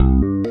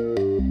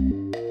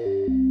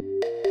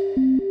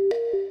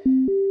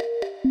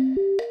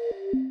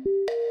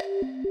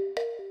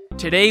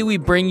Today we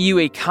bring you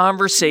a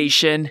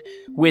conversation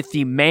with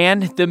the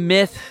man, the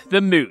myth,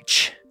 the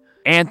mooch,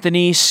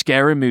 Anthony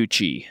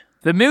Scaramucci.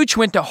 The mooch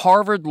went to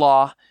Harvard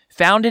Law,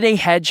 founded a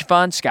hedge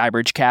fund,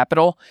 Skybridge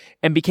Capital,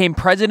 and became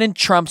President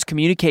Trump's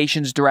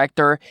communications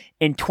director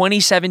in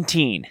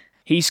 2017.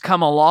 He's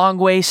come a long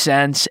way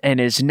since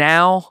and is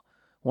now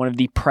one of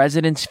the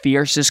president's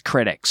fiercest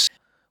critics.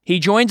 He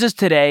joins us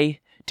today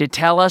to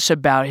tell us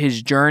about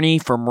his journey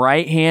from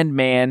right-hand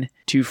man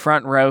to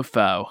front row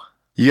foe.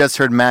 You guys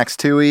heard Max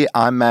Toohey.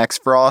 I'm Max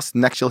Frost.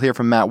 Next, you'll hear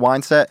from Matt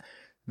Weinstedt.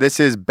 This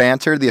is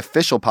Banter, the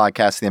official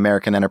podcast of the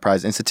American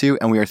Enterprise Institute,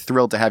 and we are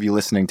thrilled to have you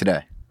listening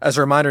today. As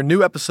a reminder,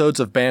 new episodes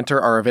of Banter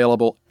are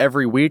available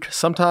every week,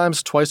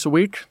 sometimes twice a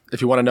week.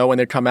 If you want to know when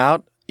they come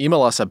out,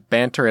 email us at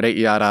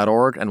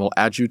banter@aei.org and we'll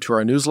add you to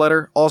our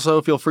newsletter.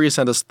 Also, feel free to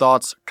send us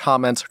thoughts,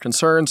 comments,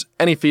 concerns,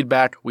 any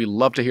feedback. We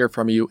love to hear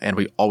from you, and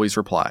we always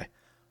reply.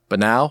 But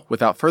now,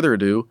 without further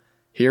ado,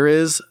 here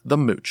is the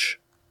mooch.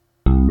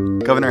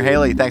 Governor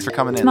Haley, thanks for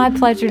coming in. It's my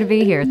pleasure to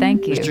be here.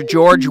 Thank you. Mr.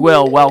 George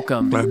Will,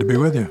 welcome. Glad to be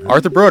with you.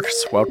 Arthur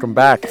Brooks, welcome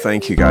back.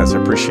 Thank you, guys. I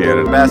appreciate it.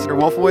 Ambassador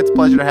Wolfowitz,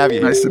 pleasure to have you.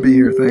 Nice to be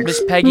here. Thanks.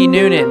 Miss Peggy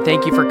Noonan,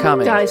 thank you for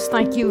coming. Guys,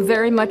 thank you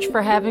very much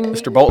for having me.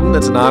 Mr. Bolton,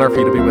 it's an honor for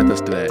you to be with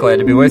us today. Glad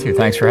to be with you.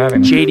 Thanks for having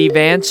me. J.D.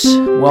 Vance,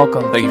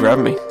 welcome. Thank you for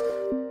having me.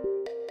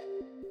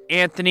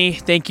 Anthony,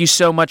 thank you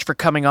so much for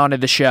coming on to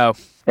the show.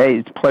 Hey,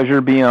 it's a pleasure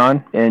to be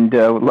on, and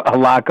a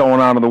lot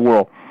going on in the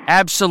world.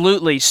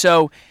 Absolutely.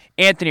 So,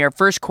 Anthony, our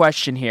first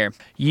question here.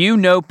 You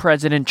know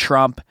President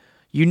Trump,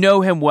 you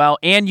know him well,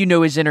 and you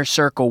know his inner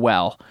circle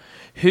well.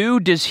 Who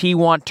does he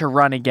want to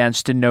run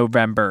against in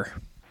November?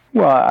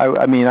 Well,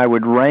 I mean, I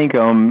would rank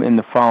them in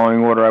the following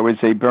order. I would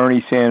say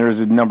Bernie Sanders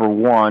is number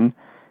one,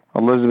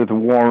 Elizabeth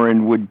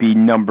Warren would be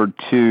number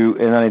two,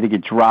 and then I think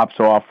it drops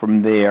off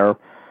from there.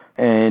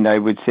 And I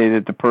would say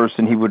that the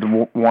person he would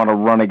want to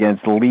run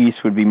against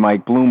least would be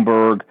Mike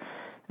Bloomberg,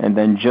 and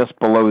then just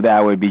below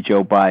that would be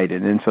Joe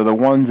Biden. And so the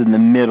ones in the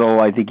middle,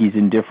 I think he's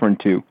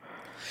indifferent to.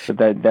 But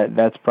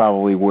that's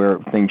probably where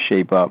things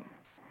shape up.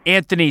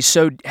 Anthony,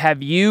 so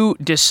have you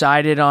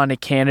decided on a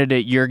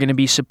candidate you're going to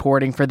be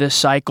supporting for this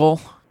cycle?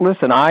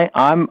 Listen,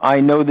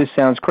 I know this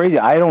sounds crazy.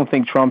 I don't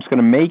think Trump's going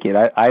to make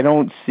it. I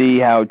don't see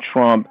how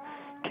Trump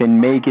can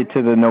make it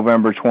to the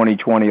November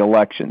 2020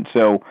 election.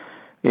 So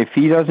if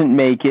he doesn't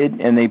make it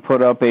and they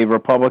put up a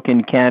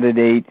Republican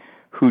candidate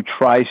who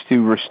tries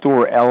to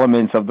restore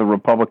elements of the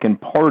Republican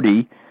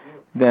Party,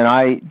 then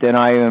I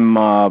am,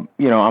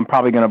 I'm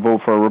probably going to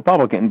vote for a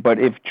Republican. But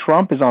if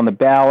Trump is on the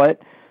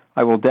ballot,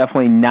 I will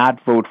definitely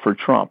not vote for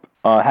Trump.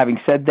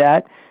 Having said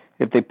that,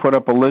 if they put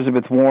up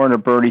Elizabeth Warren or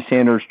Bernie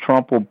Sanders,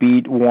 Trump will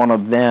beat one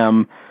of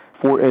them.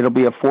 It'll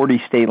be a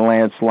 40-state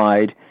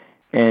landslide,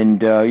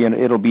 and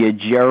it'll be a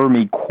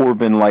Jeremy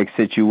Corbyn-like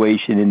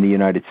situation in the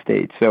United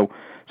States. So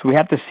we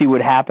have to see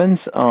what happens,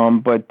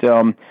 but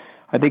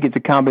I think it's a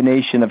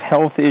combination of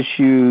health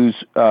issues,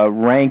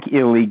 rank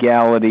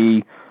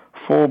illegality,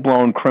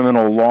 full-blown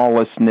criminal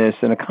lawlessness,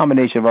 and a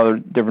combination of other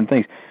different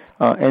things.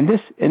 And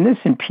this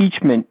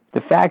impeachment, the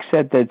fact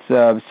set that's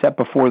set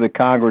before the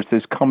Congress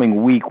this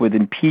coming week with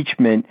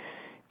impeachment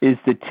is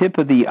the tip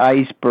of the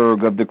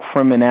iceberg of the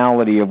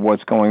criminality of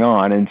what's going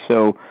on. And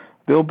so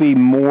there'll be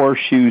more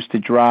shoes to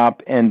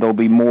drop, and there'll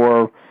be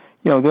more.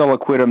 They'll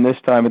acquit him this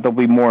time, but there'll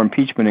be more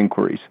impeachment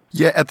inquiries.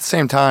 Yeah, at the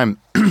same time,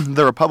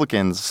 the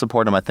Republicans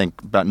support him, I think,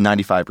 about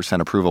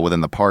 95% approval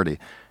within the party.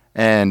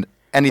 And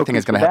anything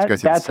is going to have to go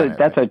through the Senate.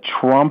 That's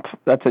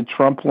a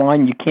Trump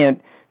line. You can't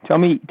tell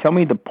me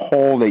the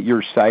poll that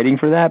you're citing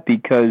for that,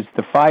 because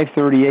the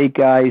 538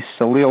 guys,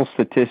 Salil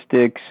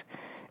Statistics,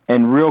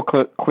 and Real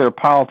Clear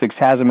Politics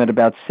has him at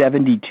about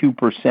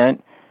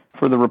 72%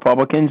 for the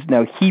Republicans.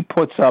 Now, he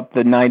puts up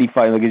the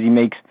 95 because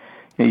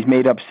he's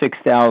made up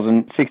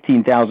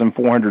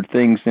 16,400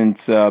 things since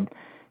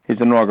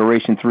his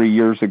inauguration 3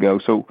 years ago.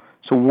 So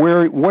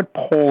what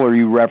poll are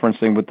you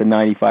referencing with the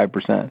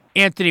 95%?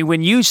 Anthony,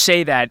 when you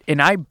say that,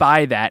 and I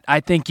buy that,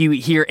 I think you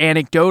hear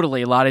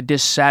anecdotally a lot of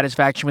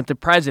dissatisfaction with the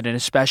president,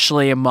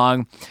 especially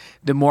among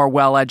the more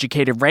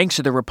well-educated ranks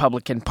of the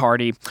Republican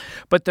Party.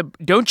 But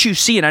don't you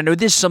see, and I know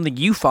this is something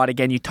you fought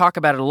again, you talk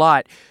about it a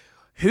lot,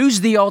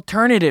 who's the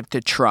alternative to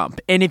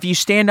Trump? And if you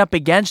stand up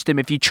against him,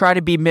 if you try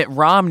to be Mitt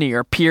Romney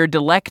or Pierre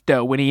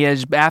Delecto when he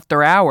is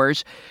after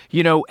hours,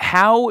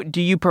 how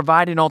do you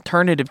provide an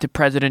alternative to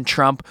President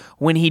Trump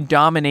when he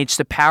dominates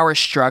the power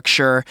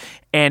structure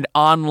and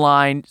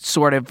online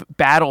sort of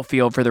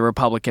battlefield for the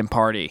Republican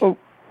Party? Oh,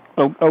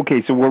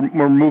 okay, so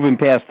we're moving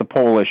past the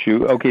poll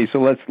issue. Okay, so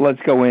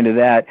let's go into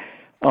that.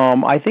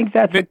 I think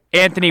that's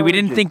Anthony. We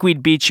didn't think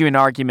we'd beat you in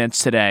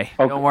arguments today.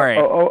 Okay. Don't worry.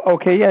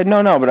 Okay, yeah,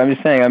 no, but I'm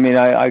just saying. I mean,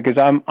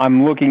 because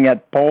I'm looking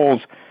at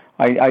polls.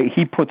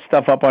 He puts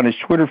stuff up on his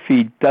Twitter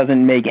feed,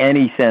 doesn't make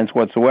any sense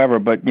whatsoever.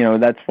 But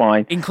that's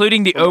fine.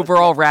 Including the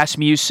overall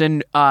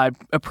Rasmussen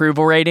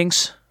approval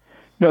ratings.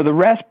 No, the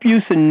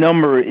Rasmussen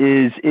number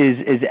is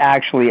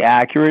actually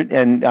accurate,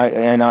 and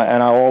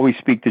I'll always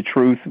speak the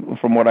truth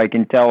from what I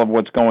can tell of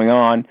what's going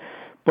on.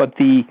 But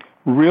the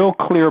Real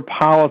Clear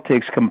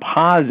Politics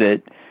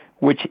composite,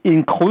 which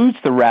includes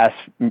the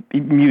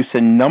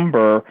Rasmussen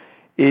number,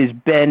 is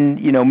been,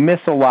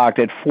 missile-locked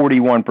at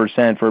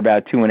 41% for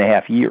about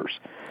 2.5 years.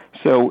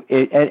 So,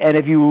 and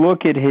if you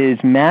look at his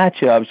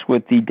matchups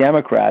with the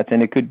Democrats,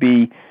 and it could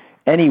be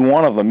any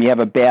one of them, you have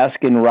a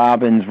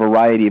Baskin-Robbins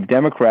variety of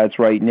Democrats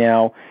right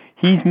now,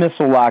 he's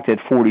missile-locked at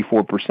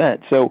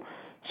 44%. So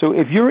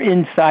if you're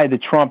inside the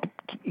Trump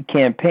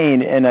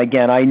campaign, and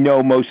again, I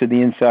know most of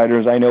the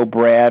insiders, I know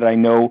Brad, I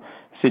know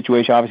the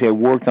situation. Obviously, I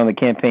worked on the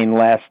campaign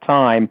last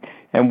time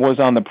and was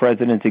on the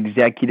president's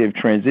executive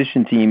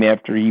transition team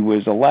after he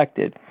was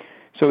elected.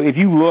 So if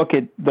you look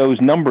at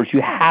those numbers,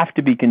 you have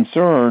to be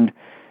concerned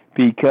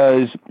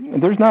because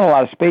there's not a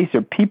lot of space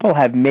there. People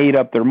have made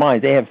up their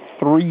minds. They have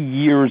 3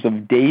 years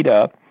of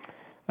data,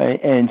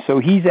 and so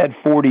he's at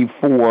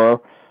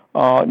 44.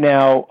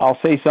 Now, I'll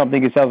say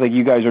something. It sounds like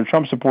you guys are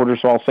Trump supporters,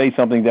 so I'll say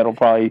something that'll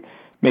probably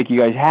make you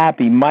guys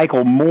happy.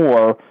 Michael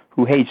Moore,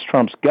 who hates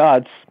Trump's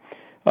guts,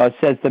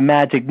 says the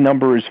magic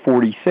number is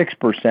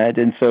 46%,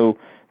 and so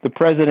the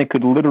president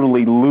could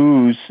literally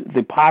lose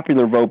the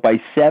popular vote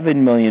by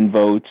 7 million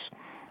votes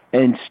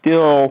and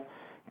still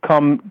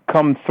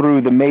come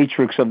through the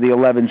matrix of the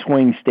 11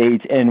 swing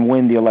states and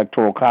win the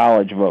Electoral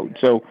College vote.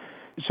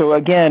 So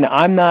again,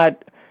 I'm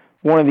not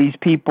one of these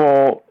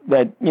people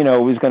that,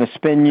 is going to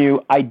spin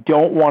you. I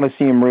don't want to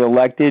see him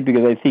reelected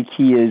because I think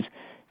he is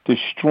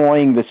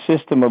destroying the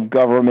system of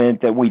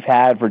government that we've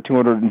had for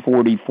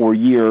 244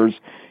 years.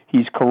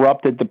 He's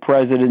corrupted the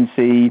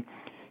presidency.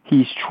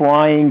 He's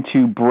trying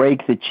to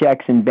break the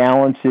checks and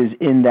balances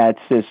in that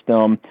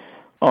system.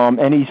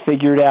 And he's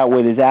figured out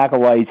with his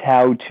acolytes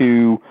how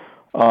to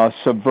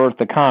subvert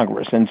the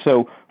Congress. And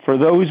so for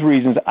those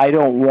reasons, I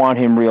don't want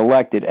him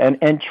reelected.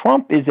 And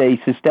Trump is a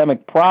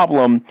systemic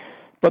problem,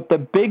 but the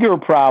bigger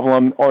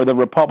problem are the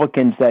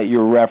Republicans that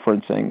you're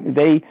referencing.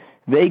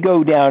 They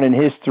go down in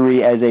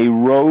history as a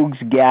rogues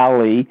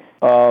galley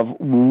of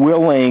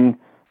willing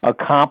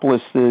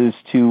accomplices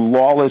to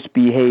lawless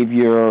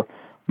behavior,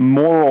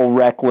 moral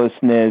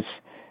recklessness,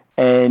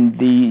 and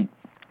the,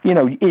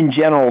 in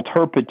general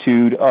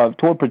turpitude of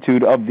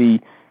the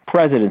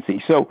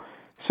presidency.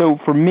 So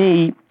for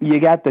me, you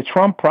got the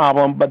Trump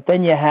problem, but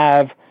then you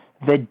have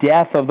the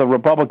death of the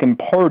Republican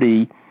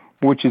Party,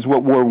 which is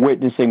what we're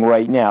witnessing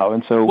right now.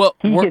 And so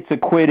he gets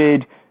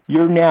acquitted.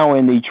 You're now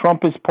in the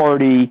Trumpist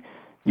Party.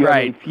 You have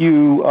a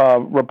few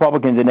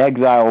Republicans in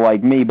exile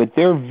like me, but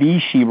they're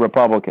Vichy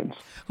Republicans.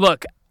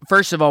 Look,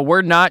 first of all,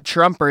 we're not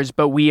Trumpers,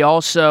 but we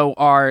also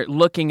are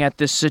looking at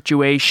this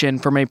situation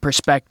from a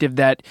perspective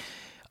that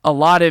a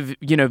lot of,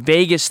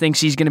 Vegas thinks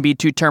he's going to be a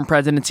two-term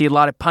presidency. A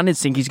lot of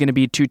pundits think he's going to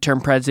be a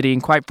two-term presidency.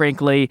 And quite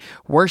frankly,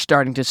 we're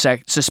starting to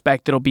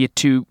suspect it'll be a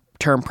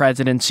two-term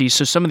presidency.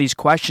 So some of these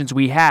questions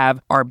we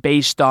have are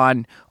based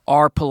on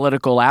our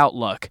political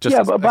outlook.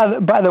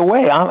 But by the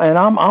way,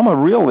 I'm a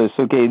realist.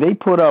 Okay, they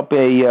put up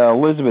a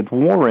Elizabeth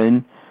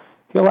Warren.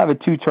 He'll have a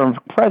two-term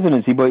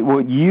presidency. But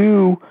what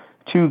you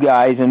two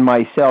guys and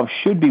myself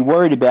should be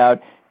worried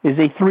about is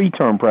a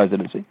three-term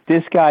presidency.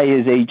 This guy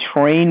is a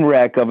train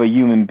wreck of a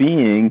human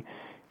being,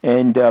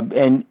 and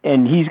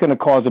he's going to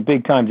cause a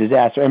big-time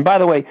disaster. And by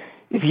the way,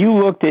 if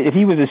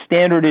he was a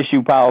standard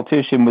issue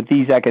politician with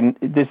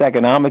this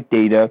economic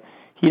data,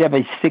 he'd have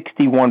a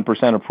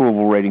 61%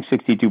 approval rating,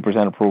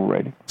 62% approval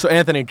rating. So,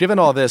 Anthony, given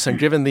all this and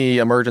given the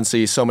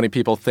emergency so many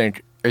people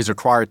think is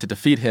required to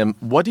defeat him,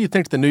 what do you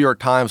think the New York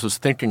Times was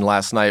thinking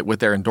last night with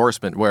their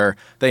endorsement, where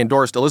they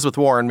endorsed Elizabeth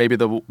Warren, maybe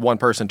the one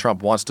person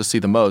Trump wants to see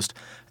the most,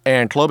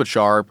 and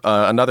Klobuchar,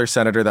 another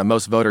senator that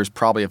most voters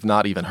probably have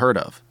not even heard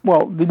of?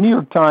 Well, the New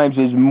York Times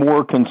is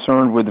more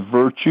concerned with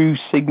virtue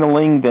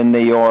signaling than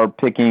they are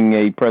picking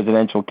a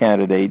presidential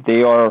candidate.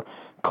 They are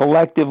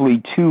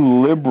collectively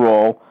too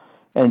liberal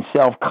and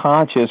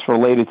self-conscious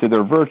related to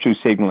their virtue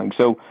signaling.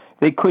 So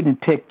they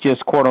couldn't pick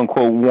just,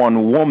 quote-unquote,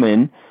 one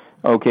woman,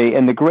 okay?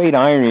 And the great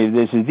irony of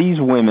this is these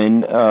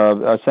women,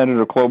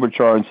 Senator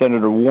Klobuchar and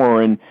Senator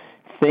Warren,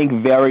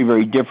 think very,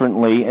 very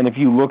differently. And if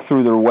you look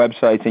through their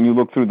websites and you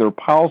look through their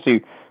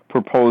policy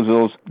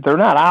proposals, they're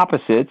not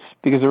opposites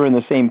because they're in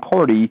the same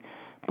party,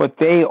 but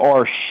they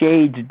are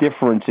shades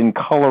different in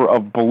color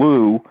of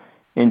blue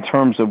in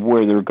terms of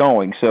where they're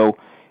going. So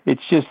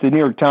it's just the New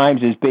York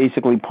Times is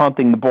basically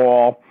punting the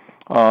ball.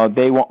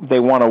 They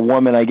want a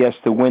woman, I guess,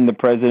 to win the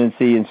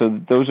presidency, and so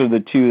those are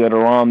the two that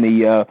are on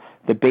the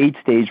debate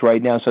stage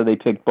right now. So they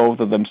picked both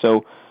of them.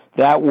 So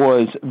that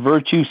was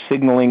virtue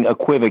signaling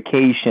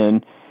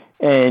equivocation,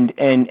 and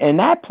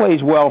that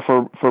plays well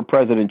for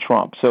President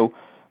Trump. So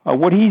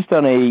what he's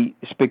done a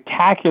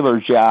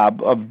spectacular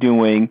job of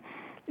doing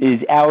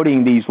is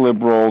outing these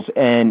liberals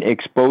and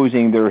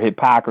exposing their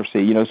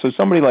hypocrisy. So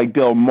somebody like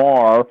Bill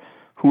Maher,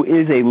 who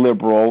is a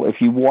liberal, if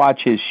you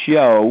watch his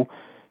show,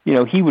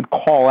 he would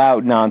call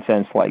out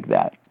nonsense like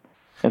that.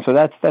 And so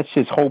that's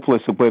just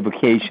hopeless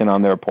equivocation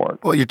on their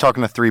part. Well, you're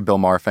talking to 3 Bill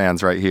Maher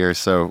fans right here,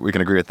 so we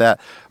can agree with that.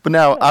 But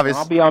now,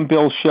 obviously, I'll be on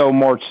Bill's show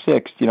March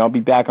 6th. I'll be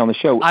back on the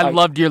show. I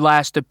loved your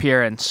last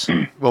appearance.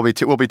 We'll be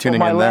tuning in then.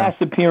 My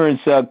last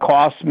appearance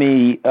cost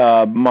me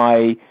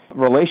my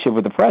relationship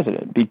with the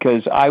president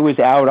because I was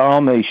out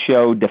on the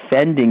show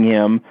defending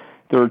him.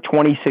 There are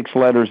 26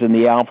 letters in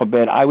the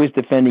alphabet. I was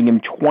defending him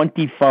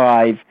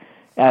 25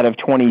 out of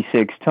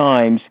 26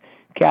 times.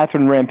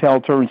 Catherine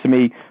Rampell turns to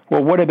me,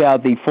 well, what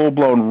about the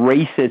full-blown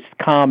racist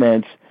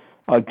comments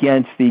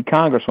against the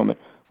Congresswoman?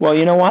 Well,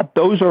 you know what?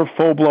 Those are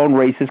full-blown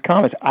racist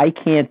comments. I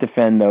can't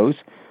defend those.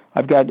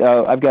 I've got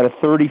a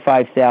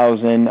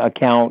 35,000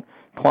 account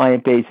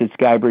client base at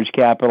Skybridge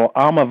Capital.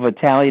 I'm of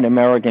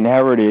Italian-American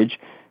heritage.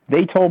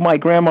 They told my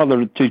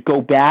grandmother to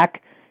go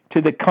back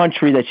to the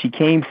country that she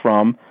came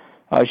from.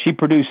 She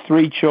produced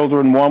 3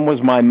 children. 1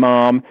 was my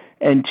mom,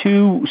 and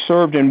 2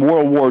 served in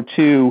World War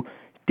II,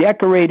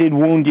 decorated,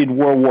 wounded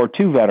World War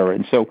II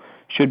veterans. So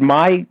should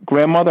my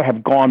grandmother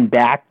have gone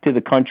back to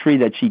the country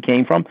that she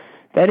came from?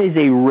 That is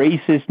a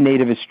racist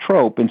nativist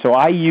trope. And so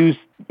I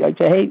say,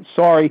 hey,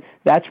 sorry,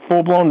 that's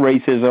full-blown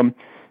racism.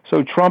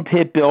 So Trump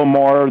hit Bill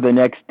Maher the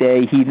next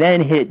day. He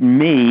then hit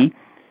me.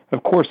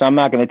 Of course, I'm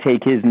not going to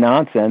take his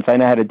nonsense. I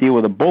know how to deal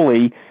with a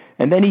bully.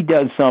 And then he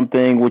does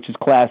something which is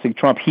classic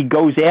Trump. He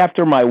goes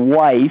after my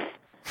wife,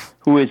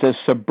 who is a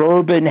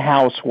suburban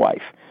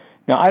housewife.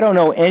 Now, I don't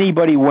know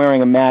anybody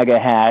wearing a MAGA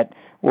hat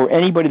or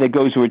anybody that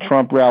goes to a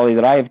Trump rally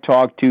that I have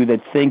talked to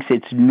that thinks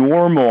it's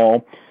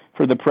normal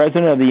for the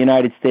President of the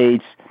United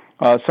States,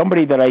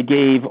 somebody that I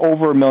gave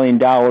over $1 million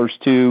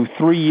to,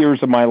 3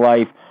 years of my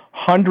life,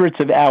 hundreds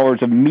of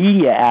hours of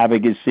media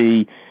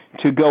advocacy,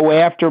 to go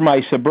after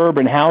my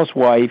suburban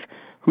housewife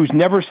who's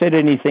never said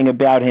anything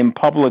about him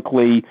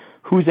publicly,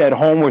 who's at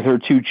home with her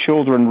 2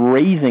 children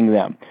raising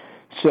them.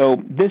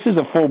 So this is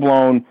a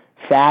full-blown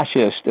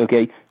fascist,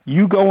 okay?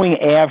 You going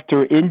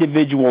after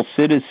individual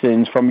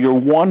citizens from your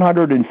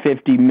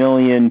 150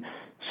 million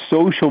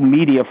social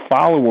media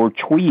follower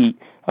tweet,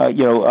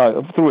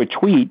 through a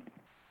tweet,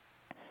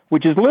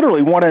 which is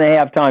literally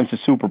 1.5 times the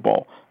Super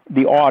Bowl,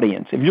 the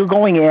audience. If you're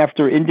going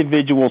after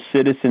individual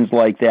citizens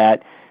like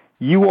that,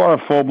 you are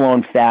a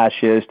full-blown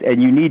fascist,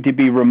 and you need to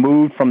be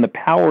removed from the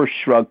power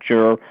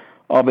structure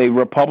of a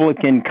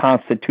Republican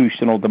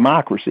constitutional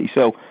democracy.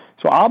 So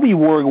I'll be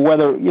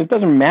working, it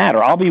doesn't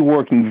matter, I'll be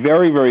working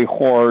very, very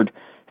hard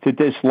to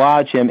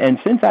dislodge him. And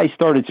since I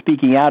started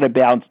speaking out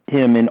about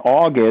him in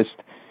August,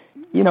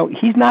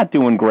 he's not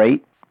doing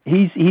great.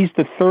 He's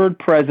the 3rd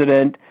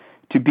president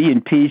to be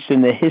impeached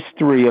in the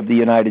history of the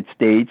United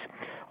States.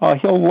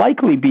 He'll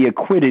likely be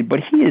acquitted, but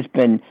he has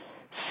been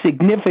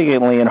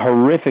significantly and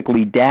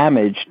horrifically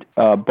damaged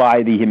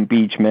by the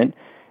impeachment.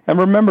 And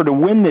remember, to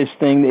win this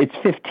thing, it's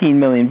 15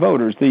 million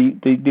voters.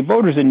 The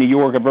voters in New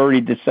York have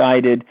already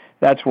decided.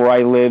 That's where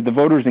I live. The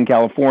voters in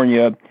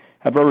California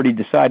have already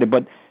decided.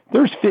 But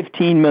there's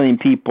 15 million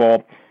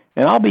people,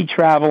 and I'll be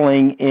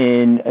traveling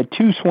in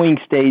 2 swing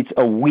states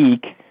a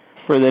week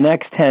for the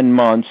next 10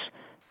 months,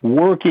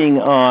 working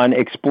on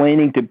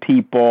explaining to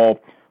people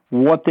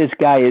what this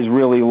guy is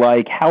really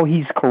like, how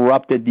he's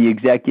corrupted the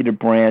executive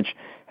branch,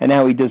 and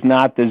how he does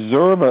not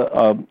deserve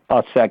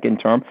a second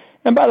term.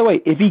 And by the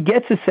way, if he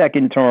gets a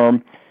second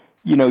term,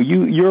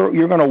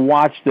 you're going to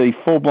watch the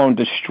full-blown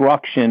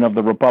destruction of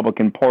the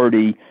Republican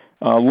Party.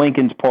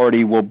 Lincoln's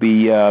party will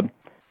be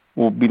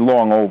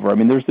long over. I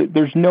mean,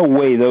 there's no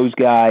way those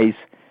guys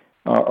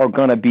are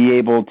going to be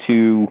able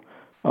to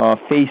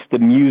face the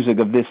music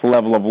of this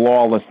level of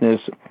lawlessness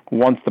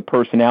once the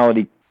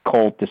personality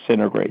cult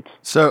disintegrates.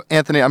 So,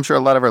 Anthony, I'm sure a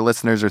lot of our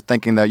listeners are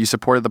thinking that you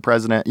supported the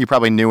president. You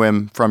probably knew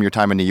him from your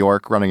time in New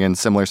York, running in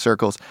similar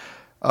circles.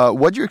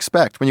 What did you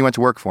expect when you went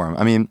to work for him?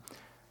 I mean,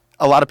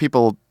 a lot of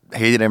people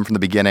hated him from the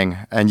beginning,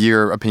 and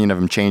your opinion of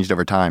him changed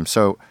over time.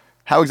 So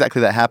how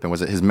exactly that happened?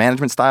 Was it his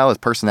management style, his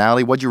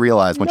personality? What did you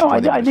realize once you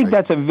joined the administration? I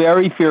think that's a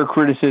very fair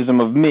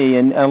criticism of me,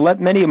 and let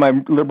many of my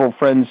liberal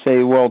friends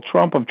say, well,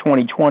 Trump of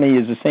 2020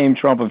 is the same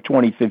Trump of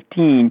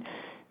 2015,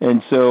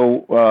 and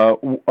so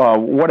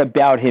what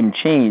about him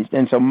changed?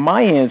 And so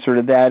my answer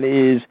to that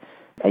is,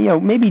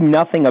 maybe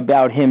nothing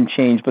about him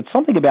changed, but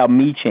something about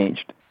me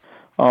changed.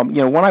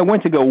 When I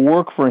went to go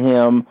work for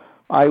him,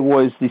 I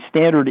was the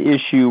standard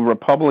issue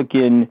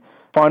Republican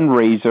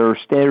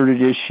fundraiser,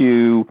 standard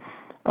issue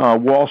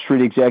Wall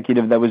Street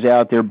executive that was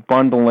out there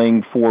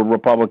bundling for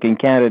Republican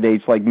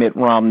candidates like Mitt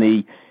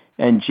Romney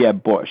and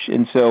Jeb Bush.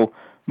 And so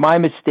my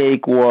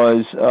mistake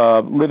was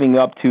living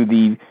up to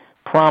the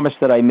promise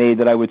that I made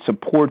that I would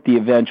support the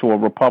eventual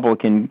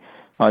Republican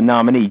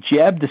nominee.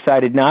 Jeb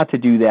decided not to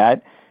do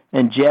that,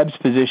 and Jeb's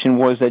position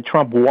was that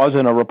Trump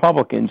wasn't a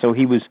Republican, so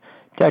he was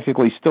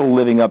technically still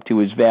living up to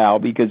his vow,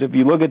 because if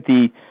you look at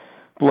the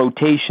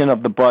bloatation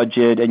of the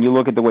budget and you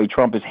look at the way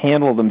Trump has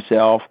handled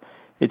himself,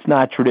 it's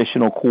not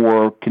traditional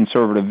core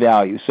conservative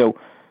values. So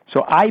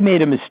I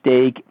made a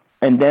mistake,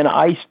 and then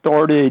I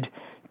started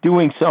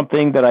doing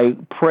something that I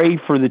pray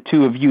for the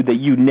two of you that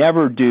you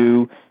never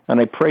do, and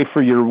I pray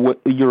for your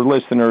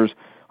listeners.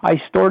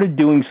 I started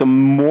doing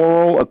some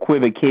moral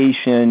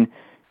equivocation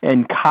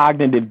and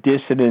cognitive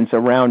dissonance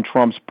around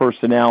Trump's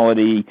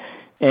personality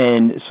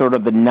and sort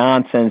of the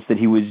nonsense that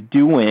he was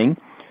doing.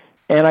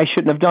 And I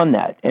shouldn't have done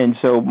that. And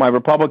so my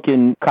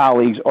Republican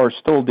colleagues are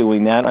still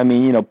doing that. I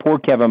mean, poor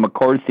Kevin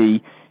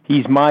McCarthy,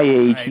 he's my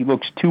age. Right. He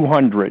looks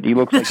 200. He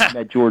looks like he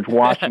met George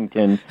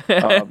Washington,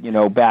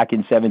 back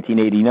in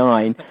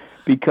 1789.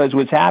 Because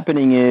what's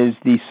happening is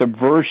the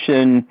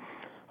subversion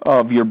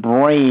of your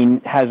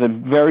brain has a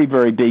very,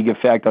 very big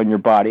effect on your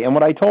body. And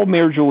what I told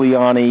Mayor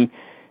Giuliani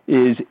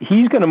is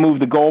he's going to move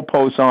the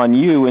goalposts on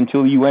you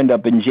until you end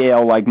up in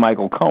jail like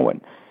Michael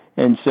Cohen.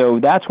 And so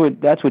that's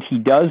what he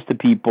does to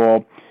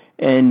people.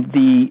 And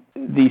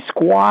the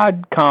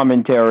squad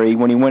commentary,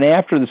 when he went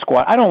after the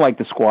squad, I don't like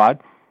the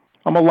squad.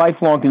 I'm a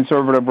lifelong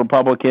conservative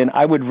Republican.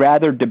 I would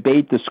rather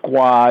debate the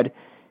squad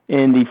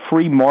in the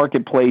free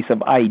marketplace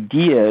of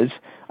ideas.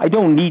 I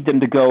don't need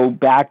them to go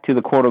back to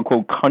the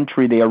quote-unquote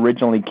country they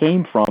originally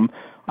came from.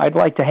 I'd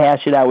like to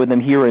hash it out with them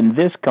here in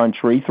this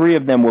country. 3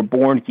 of them were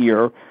born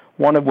here,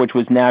 one of which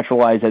was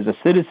naturalized as a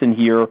citizen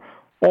here,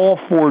 all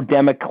 4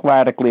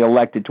 democratically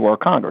elected to our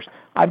Congress.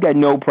 I've got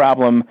no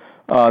problem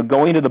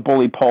going to the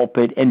bully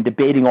pulpit and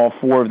debating all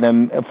 4 of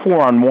them,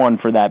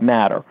 4-on-1 for that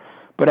matter.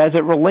 But as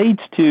it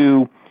relates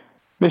to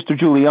Mr.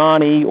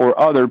 Giuliani or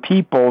other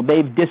people,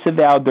 they've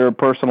disavowed their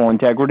personal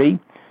integrity.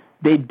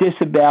 They've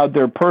disavowed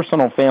their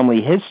personal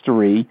family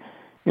history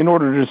in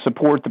order to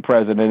support the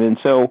president.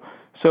 And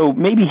so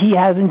maybe he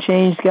hasn't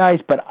changed,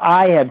 guys, but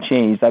I have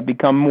changed. I've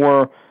become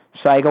more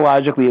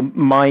psychologically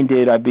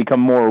minded. I've become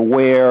more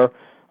aware.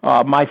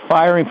 My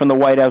firing from the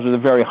White House was a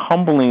very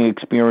humbling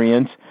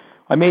experience.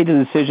 I made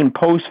a decision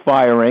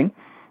post-firing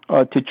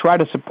to try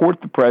to support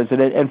the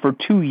president, and for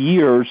 2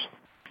 years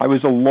I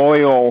was a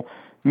loyal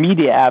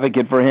media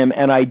advocate for him,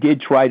 and I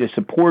did try to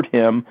support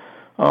him.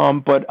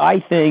 But I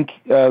think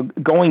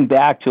going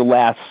back to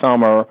last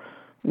summer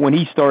when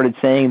he started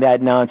saying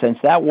that nonsense,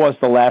 that was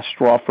the last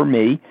straw for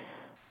me.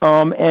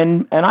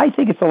 And I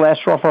think it's the last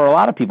straw for a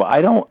lot of people.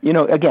 I don't,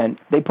 again,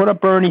 they put up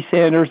Bernie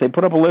Sanders, they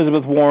put up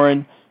Elizabeth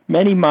Warren.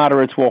 Many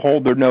moderates will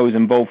hold their nose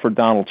and vote for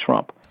Donald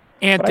Trump.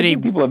 Anthony, but I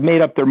think people have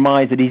made up their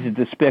minds that he's a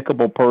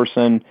despicable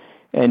person.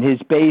 And his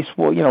base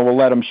will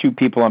let him shoot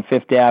people on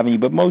Fifth Avenue,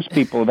 but most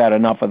people have had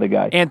enough of the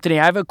guy. Anthony,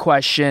 I have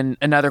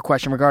another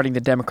question regarding the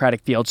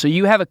Democratic field. So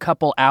you have a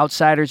couple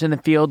outsiders in the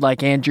field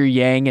like Andrew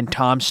Yang and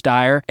Tom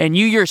Steyer, and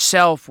you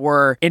yourself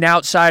were an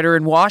outsider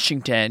in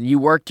Washington. You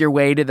worked your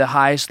way to the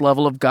highest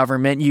level of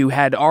government. You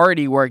had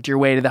already worked your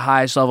way to the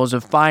highest levels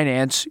of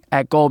finance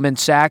at Goldman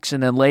Sachs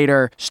and then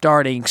later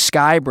starting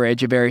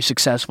Skybridge, a very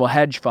successful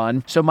hedge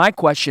fund. So my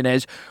question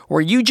is,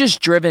 were you just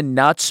driven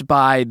nuts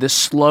by the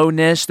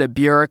slowness, the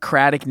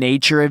bureaucratic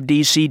nature of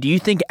D.C.? Do you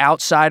think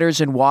outsiders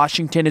in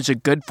Washington is a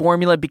good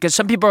formula? Because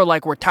some people are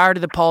like, we're tired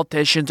of the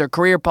politicians, our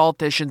career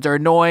politicians are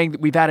annoying,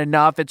 we've had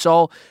enough, it's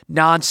all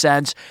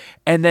nonsense.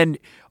 And then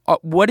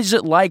what is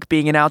it like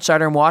being an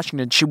outsider in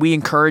Washington? Should we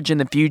encourage in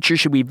the future?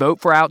 Should we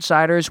vote for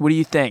outsiders? What do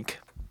you think?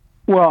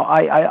 Well,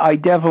 I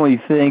definitely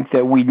think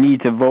that we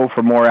need to vote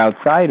for more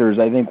outsiders.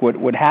 I think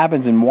what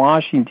happens in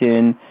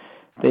Washington,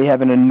 they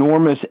have an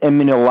enormous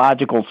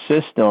immunological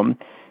system.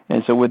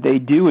 And so what they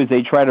do is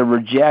they try to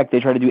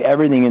do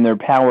everything in their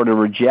power to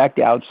reject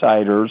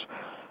outsiders.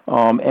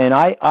 And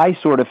I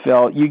sort of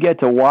felt you get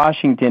to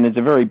Washington, it's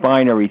a very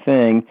binary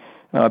thing.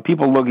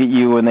 People look at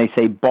you and they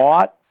say,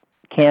 bought,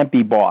 can't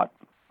be bought.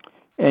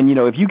 And,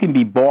 if you can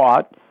be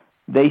bought,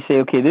 they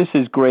say, okay, this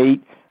is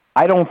great.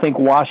 I don't think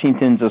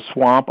Washington's a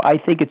swamp. I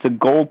think it's a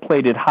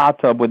gold-plated hot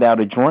tub without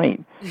a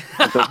drain.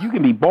 So if you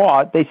can be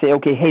bought, they say,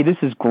 okay, hey, this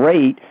is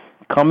great.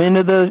 Come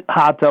into the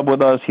hot tub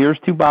with us. Here's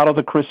 2 bottles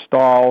of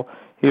Cristal.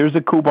 Here's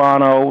a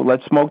Cubano,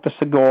 let's smoke the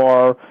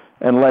cigar,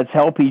 and let's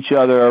help each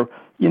other,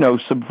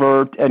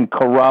 subvert and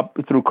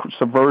corrupt, through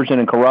subversion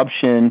and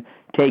corruption,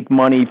 take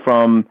money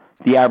from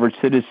the average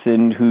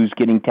citizen who's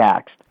getting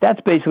taxed.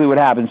 That's basically what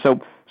happens. So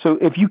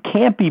if you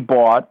can't be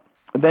bought,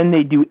 then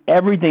they do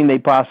everything they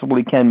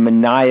possibly can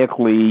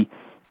maniacally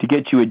to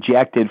get you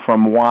ejected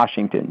from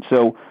Washington.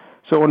 So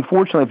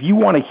unfortunately, if you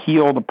want to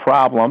heal the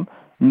problem,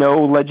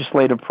 no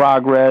legislative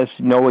progress,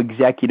 no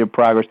executive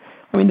progress.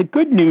 I mean, the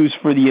good news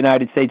for the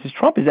United States is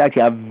Trump is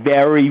actually a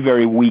very,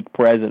 very weak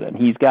president.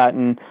 He's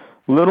gotten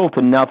little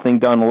to nothing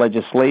done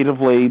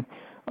legislatively.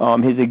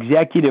 His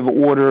executive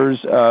orders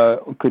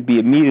could be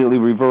immediately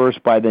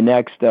reversed by the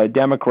next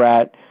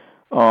Democrat.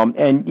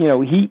 And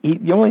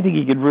the only thing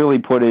he could really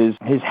put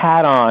his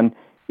hat on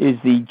is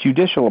the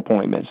judicial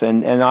appointments.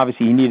 And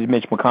obviously he needed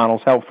Mitch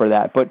McConnell's help for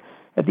that. But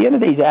at the end of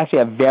the day, he's actually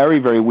a very,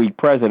 very weak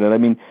president. I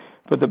mean,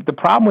 but the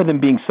problem with him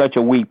being such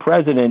a weak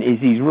president is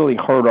he's really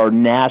hurt our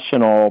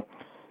national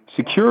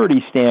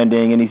security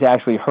standing, and he's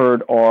actually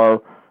hurt our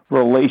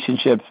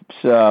relationships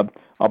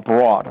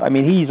abroad. I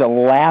mean, he's a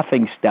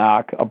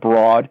laughingstock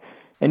abroad,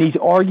 and he's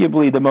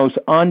arguably the most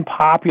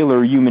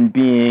unpopular human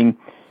being,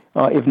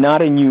 if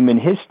not in human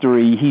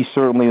history. He's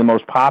certainly the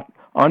most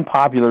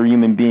unpopular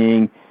human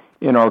being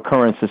in our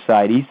current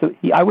society.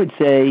 I would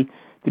say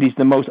that he's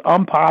the most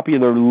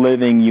unpopular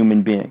living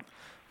human being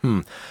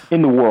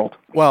in the world.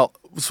 Well,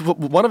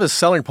 One of his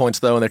selling points,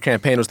 though, in their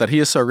campaign was that he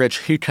is so rich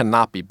he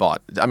cannot be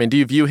bought. I mean, do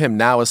you view him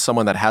now as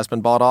someone that has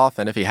been bought off?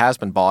 And if he has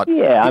been bought,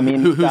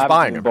 who's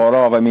buying him? Bought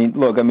off. I mean,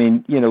 look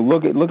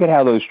at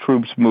how those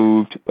troops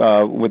moved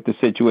with the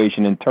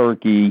situation in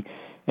Turkey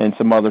and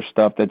some other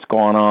stuff that's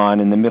gone on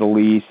in the Middle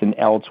East and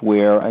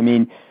elsewhere. I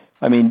mean,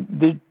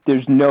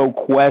 there's no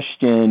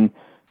question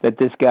that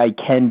this guy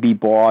can be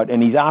bought,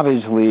 and he's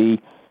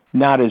obviously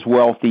not as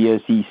wealthy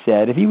as he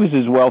said. If he was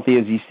as wealthy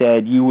as he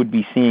said, you would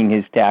be seeing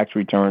his tax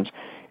returns.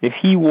 If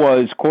he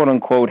was, quote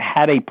unquote,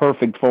 had a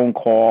perfect phone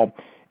call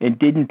and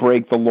didn't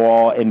break the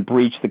law and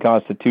breach the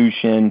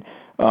Constitution,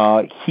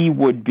 he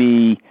would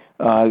be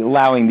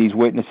allowing these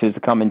witnesses to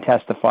come and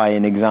testify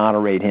and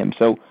exonerate him.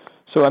 So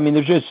I mean,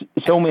 there's just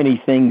so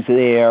many things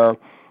there.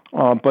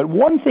 But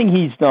one thing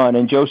he's done,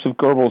 and Joseph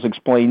Goebbels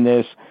explained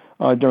this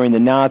during the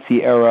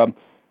Nazi era,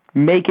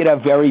 make it a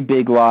very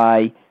big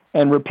lie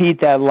and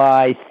repeat that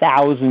lie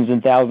thousands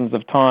and thousands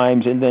of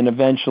times, and then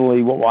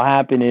eventually what will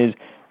happen is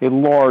a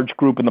large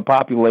group in the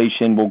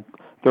population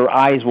their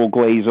eyes will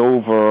glaze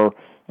over,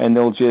 and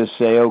they'll just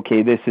say,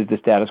 okay, this is the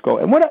status quo.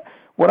 And what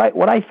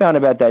I found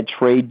about that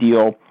trade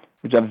deal,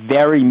 which is a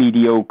very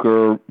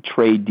mediocre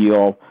trade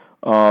deal,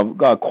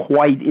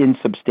 quite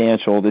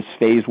insubstantial, this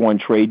Phase 1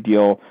 trade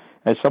deal,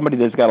 as somebody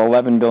that's got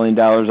 $11 billion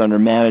under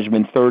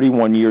management,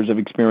 31 years of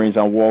experience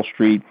on Wall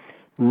Street,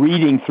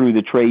 reading through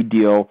the trade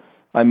deal,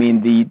 I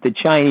mean, the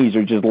Chinese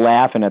are just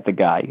laughing at the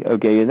guy,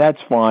 okay, and that's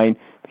fine.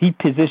 He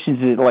positions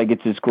it like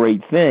it's this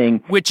great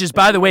thing. Which is,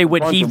 by the way,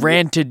 what he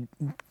ran to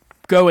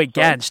go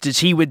against, is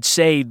he would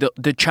say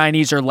the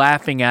Chinese are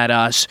laughing at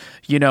us,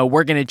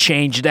 we're going to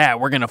change that.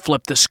 We're going to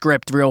flip the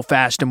script real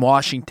fast in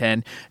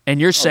Washington. And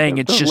you're saying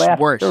it's just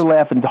worse. They're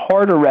laughing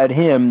harder at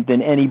him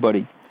than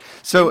anybody.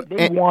 So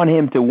they want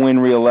him to win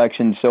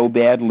re-election so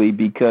badly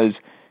because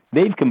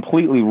they've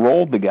completely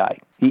rolled the guy.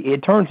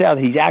 It turns out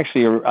he's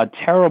actually a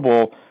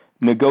terrible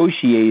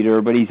negotiator,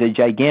 but he's a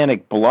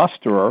gigantic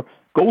blusterer.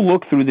 Go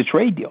look through the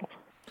trade deal.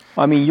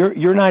 I mean,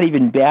 you're not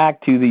even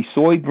back to the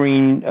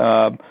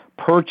soybean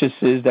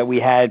purchases that we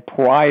had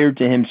prior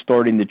to him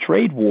starting the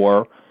trade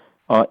war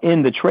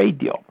in the trade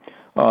deal.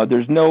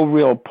 There's no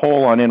real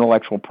pull on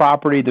intellectual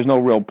property. There's no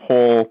real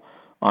pull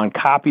on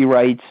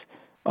copyrights.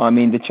 I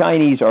mean, the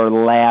Chinese are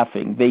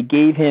laughing. They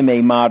gave him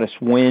a modest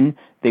win.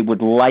 They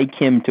would like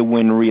him to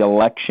win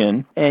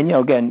re-election. And,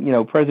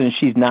 again, President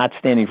Xi's not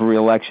standing for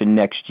re-election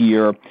next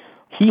year.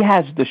 He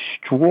has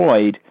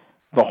destroyed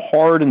the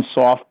hard and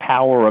soft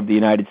power of the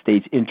United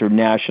States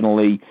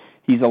internationally.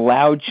 He's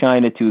allowed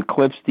China to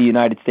eclipse the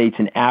United States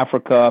in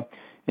Africa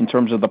in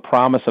terms of the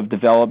promise of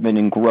development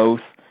and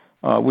growth,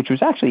 which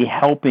was actually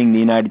helping the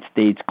United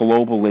States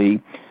globally.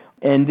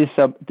 And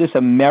this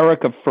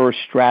America First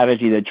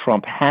strategy that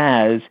Trump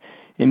has,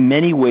 in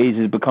many ways,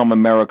 has become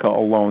America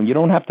alone. You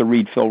don't have to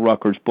read Phil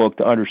Rucker's book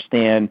to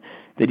understand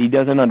that he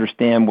doesn't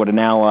understand what an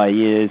ally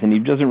is, and he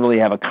doesn't really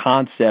have a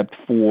concept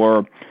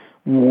for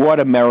what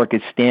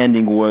America's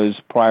standing was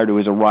prior to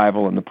his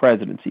arrival in the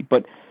presidency.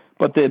 But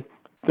the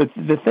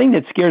thing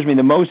that scares me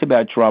the most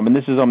about Trump, and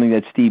this is something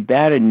that Steve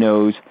Bannon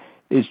knows,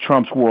 is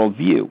Trump's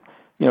worldview.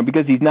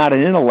 Because he's not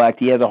an intellect,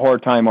 he has a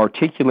hard time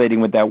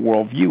articulating what that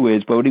worldview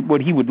is. But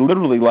what he would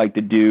literally like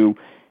to do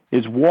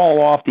is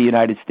wall off the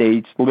United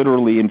States,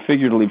 literally and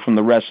figuratively, from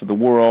the rest of the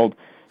world,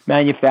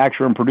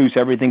 manufacture and produce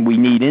everything we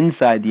need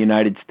inside the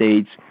United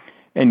States,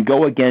 and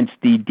go against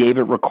the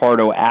David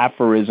Ricardo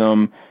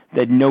aphorism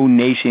that no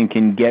nation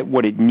can get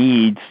what it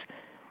needs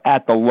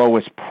at the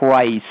lowest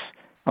price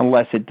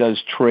unless it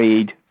does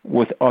trade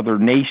with other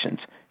nations.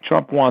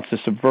 Trump wants to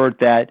subvert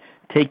that,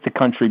 take the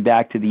country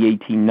back to the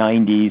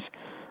 1890s.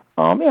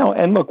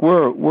 And look,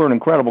 we're an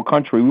incredible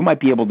country. We might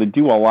be able to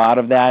do a lot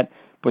of that,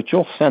 but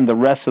you'll send the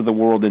rest of the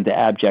world into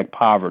abject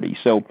poverty.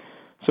 So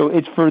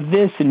it's for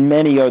this and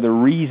many other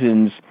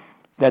reasons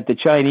that the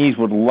Chinese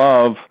would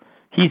love.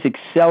 He's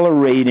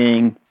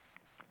accelerating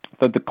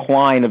the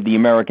decline of the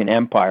American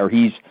empire.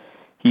 He's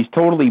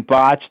totally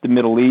botched the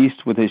Middle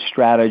East with his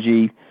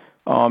strategy.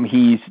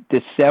 He's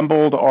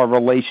dissembled our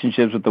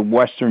relationships with the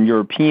Western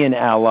European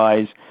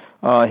allies.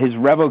 His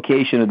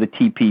revocation of the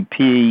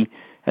TPP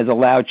has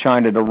allowed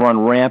China to run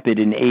rampant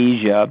in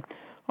Asia.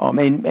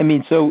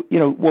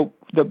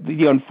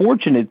 The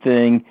unfortunate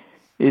thing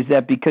is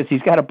that because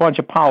he's got a bunch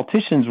of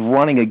politicians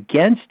running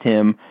against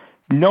him,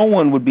 no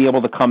one would be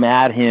able to come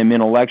at him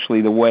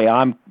intellectually the way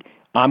I'm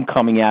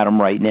coming at him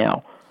right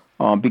now.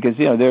 Because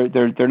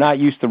they're not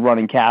used to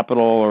running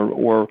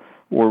capital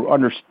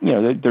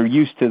they're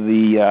used to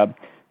the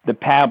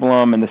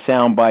pablum and the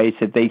sound bites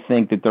that they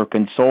think that their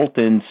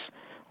consultants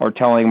are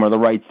telling them are the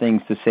right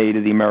things to say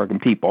to the American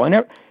people.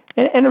 And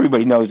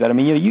everybody knows that. I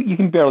mean, you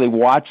can barely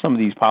watch some of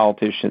these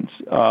politicians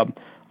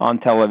on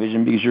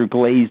television because you're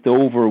glazed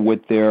over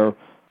with their,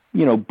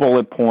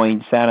 bullet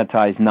point,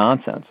 sanitized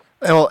nonsense.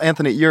 Well,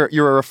 Anthony, you're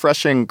a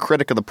refreshing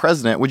critic of the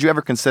president. Would you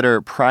ever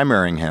consider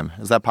primarying him?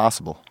 Is that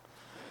possible?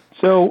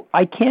 So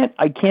I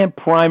can't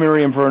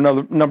primary him for a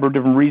number of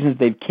different reasons.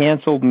 They've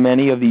canceled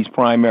many of these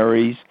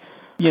primaries.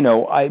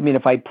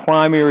 If I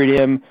primaried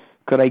him,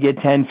 could I get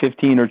 10,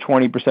 15, or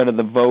 20% of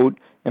the vote?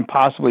 and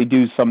possibly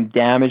do some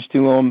damage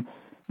to him,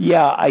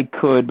 yeah, I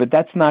could, but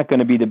that's not going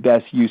to be the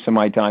best use of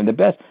my time. The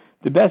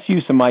best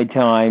use of my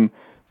time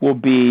will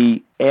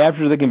be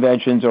after the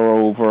conventions are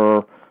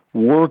over,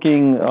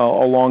 working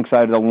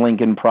alongside the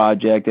Lincoln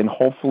Project, and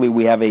hopefully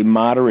we have a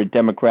moderate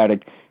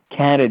Democratic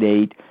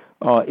candidate,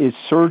 is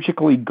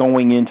surgically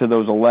going into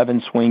those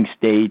 11 swing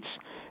states.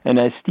 And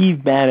as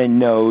Steve Bannon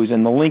knows,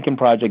 and the Lincoln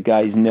Project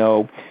guys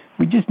know,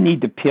 we just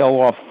need to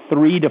peel off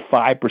 3 to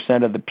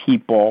 5% of the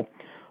people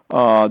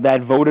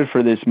that voted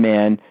for this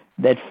man,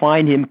 that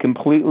find him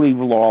completely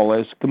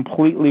lawless,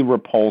 completely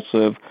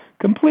repulsive,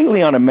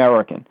 completely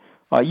un-American.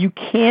 You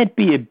can't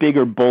be a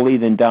bigger bully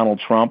than Donald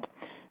Trump.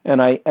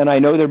 And I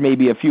know there may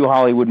be a few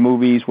Hollywood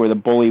movies where the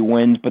bully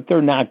wins, but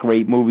they're not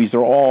great movies.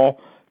 They're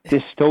all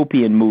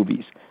dystopian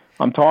movies.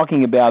 I'm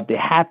talking about the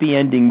happy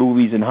ending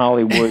movies in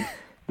Hollywood.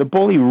 The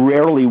bully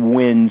rarely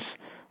wins.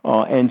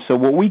 And so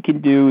what we can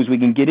do is we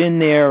can get in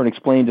there and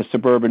explain to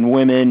suburban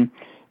women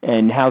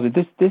and how that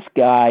this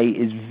guy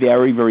is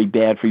very, very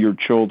bad for your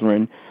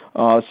children.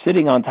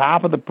 Sitting on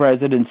top of the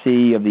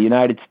presidency of the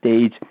United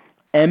States,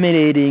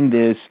 emanating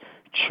this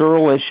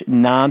churlish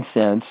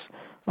nonsense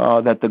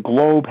that the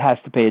globe has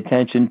to pay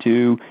attention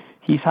to.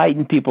 He's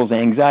heightened people's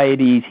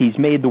anxieties. He's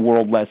made the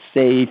world less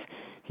safe.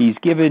 He's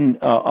given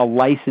a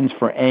license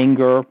for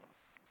anger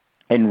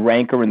and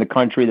rancor in the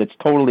country that's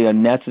totally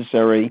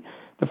unnecessary.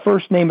 The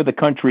first name of the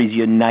country is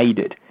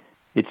United.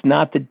 It's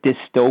not the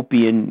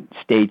dystopian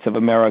states of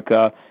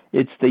America.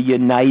 It's the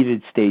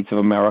United States of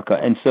America.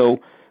 And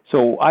so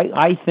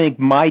I think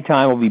my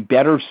time will be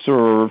better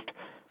served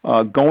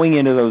going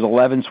into those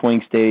 11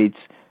 swing states,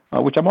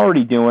 which I'm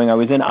already doing. I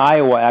was in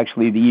Iowa,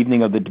 actually, the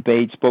evening of the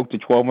debate, spoke to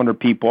 1,200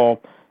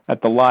 people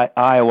at the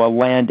Iowa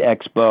Land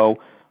Expo.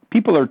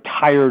 People are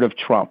tired of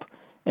Trump,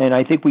 and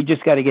I think we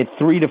just got to get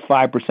 3 to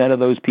 5% of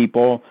those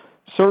people.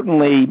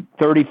 Certainly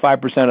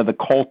 35% of the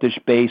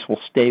cultish base will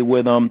stay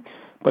with him,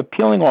 but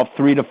peeling off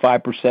 3 to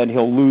 5%,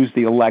 he'll lose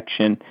the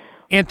election.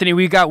 Anthony,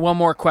 we got one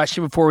more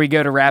question before we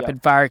go to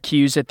rapid fire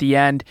cues at the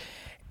end.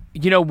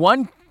 You know,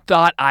 one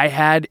thought I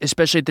had,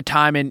 especially at the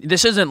time, and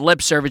this isn't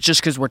lip service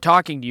just because we're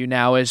talking to you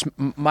now, is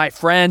my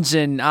friends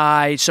and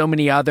I, so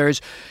many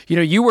others, you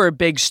know, you were a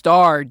big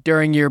star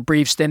during your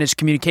brief stint as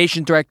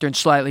communication director and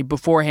slightly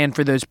beforehand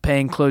for those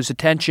paying close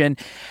attention.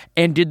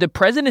 And did the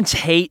presidents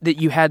hate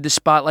that you had the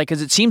spotlight?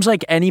 Because it seems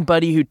like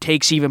anybody who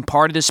takes even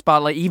part of the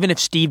spotlight, even if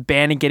Steve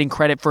Bannon getting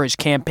credit for his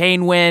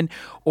campaign win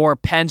or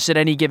Pence at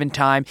any given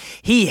time,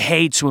 he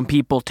hates when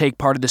people take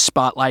part of the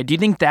spotlight. Do you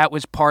think that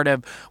was part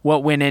of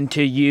what went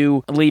into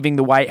you leaving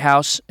the White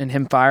House and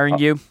him firing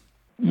you?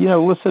 You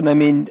know, listen, I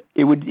mean,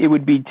 it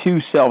would be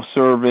too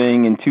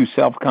self-serving and too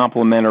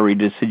self-complimentary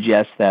to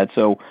suggest that.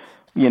 So,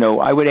 you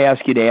know, I would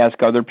ask you to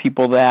ask other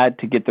people that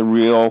to get the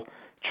real,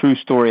 true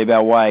story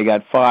about why I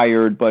got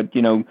fired. But,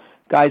 you know,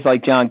 guys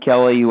like John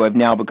Kelly, who I've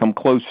now become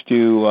close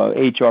to,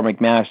 H.R.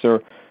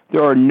 McMaster,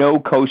 there are no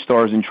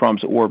co-stars in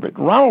Trump's orbit.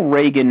 Ronald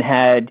Reagan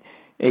had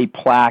a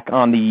plaque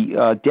on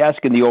the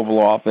desk in the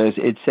Oval Office.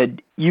 It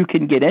said, you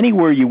can get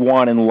anywhere you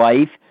want in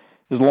life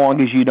as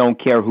long as you don't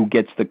care who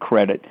gets the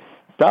credit.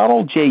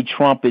 Donald J.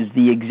 Trump is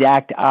the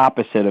exact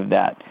opposite of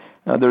that.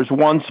 There's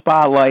one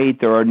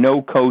spotlight. There are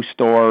no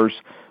co-stars.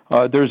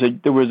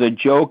 There was a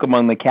joke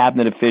among the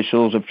cabinet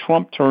officials. If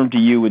Trump turned to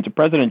you, and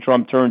President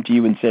Trump turned to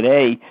you and said,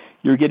 hey,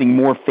 you're getting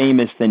more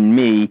famous than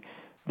me,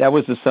 that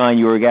was a sign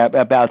you were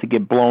about to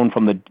get blown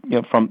from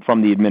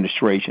the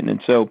administration.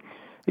 And so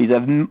he's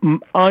an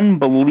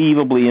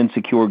unbelievably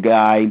insecure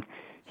guy.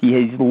 He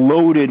is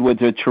loaded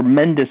with a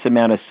tremendous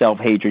amount of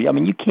self-hatred. I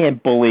mean, you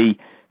can't bully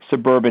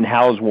suburban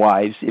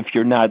housewives if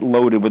you're not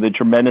loaded with a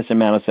tremendous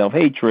amount of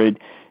self-hatred.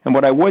 And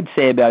what I would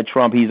say about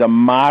Trump, he's a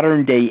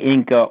modern-day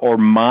Inca or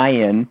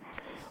Mayan.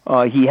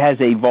 He has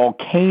a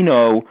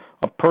volcano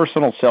of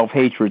personal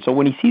self-hatred. So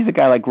when he sees a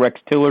guy like Rex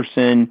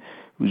Tillerson,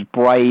 who's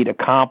bright,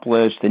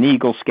 accomplished, an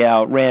Eagle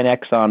Scout, ran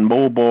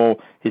ExxonMobil,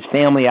 his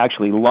family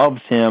actually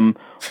loves him,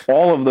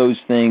 all of those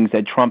things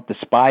that Trump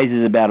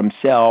despises about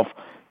himself,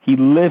 he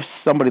lifts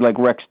somebody like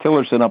Rex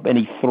Tillerson up and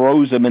he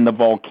throws him in the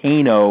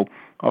volcano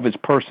of his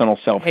personal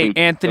self-hatred.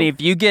 Hey, Anthony, if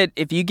you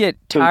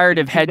get tired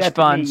of hedge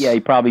funds... Yeah,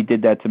 he probably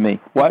did that to me.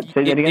 What?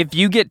 Say that again? If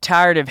you get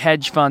tired of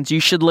hedge funds, you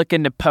should look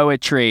into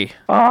poetry.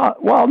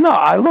 Well, no,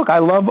 I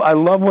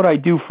love what I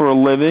do for a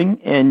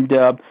living, and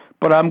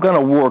but I'm going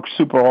to work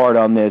super hard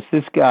on this.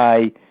 This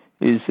guy's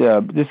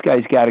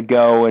got to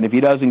go, and if he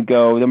doesn't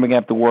go, then we're going to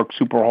have to work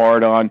super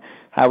hard on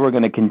how we're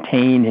going to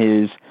contain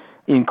his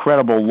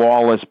incredible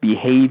lawless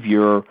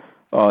behavior.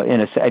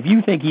 If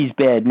you think he's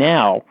bad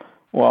now,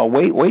 well,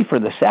 wait for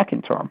the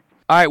second term.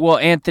 All right, well,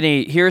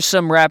 Anthony, here's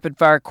some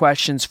rapid-fire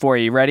questions for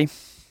you. Ready?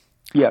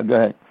 Yeah, go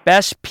ahead.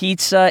 Best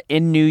pizza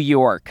in New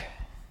York?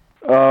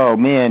 Oh,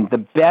 man, the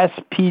best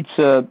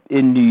pizza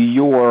in New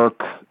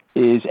York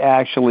is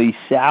actually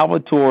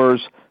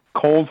Salvatore's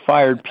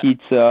coal-fired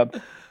pizza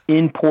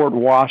in Port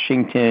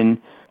Washington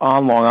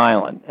on Long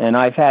Island. And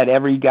I've had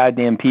every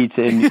goddamn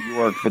pizza in New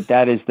York, but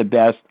that is the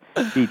best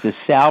pizza.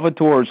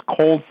 Salvatore's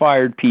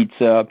coal-fired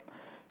pizza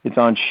It's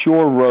on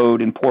Shore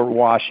Road in Port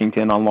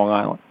Washington on Long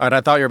Island. All right,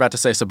 I thought you were about to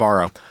say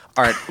Sbarro.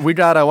 All right, we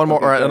got one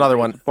more, or another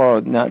one.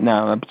 Sbarro,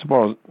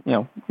 Sbarro's,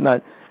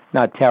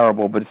 not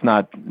terrible, but it's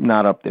not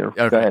up there.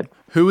 Okay. Go ahead.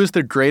 Who is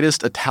the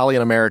greatest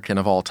Italian American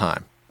of all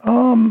time?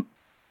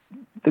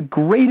 The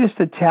greatest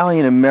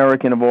Italian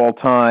American of all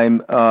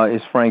time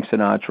is Frank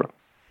Sinatra.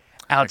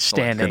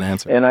 Outstanding. Good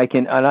answer. And I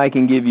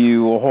can give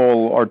you a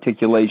whole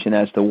articulation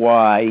as to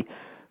why.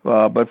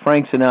 But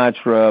Frank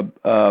Sinatra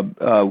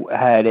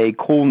had a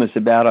coolness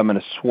about him and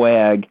a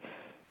swag,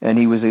 and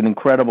he was an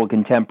incredible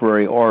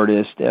contemporary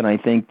artist. And I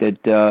think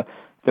that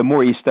the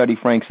more you study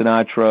Frank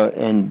Sinatra,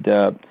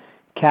 and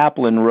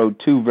Kaplan wrote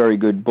 2 very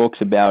good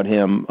books about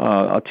him,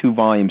 a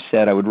 2-volume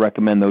set. I would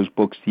recommend those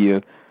books to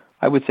you.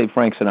 I would say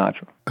Frank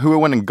Sinatra. Who would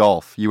win in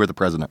golf? You were the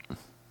president.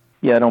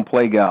 Yeah, I don't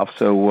play golf,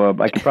 so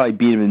I could probably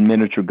beat him in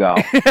miniature golf.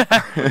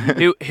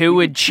 Who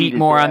would cheat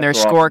more on their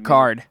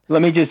scorecard?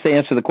 Let me just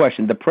answer the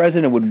question. The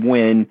president would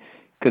win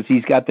because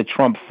he's got the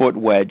Trump foot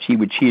wedge. He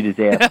would cheat his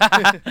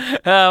ass.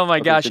 Oh, my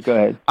gosh. So go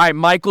ahead. All right,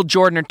 Michael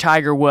Jordan or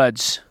Tiger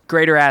Woods?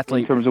 Greater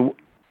athlete. In terms of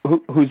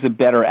who's the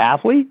better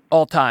athlete?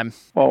 All time.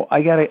 Well,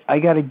 I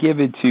gotta give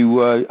it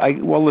to.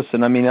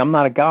 Listen. I mean, I'm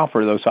not a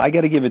golfer though, so I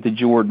got to give it to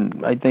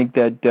Jordan. I think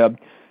that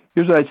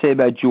here's what I'd say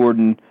about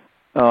Jordan.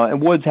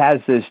 And Woods has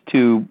this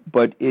too,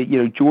 but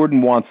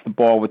Jordan wants the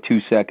ball with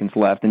 2 seconds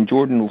left, and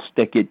Jordan will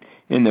stick it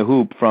in the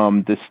hoop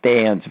from the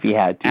stands if he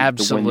had to.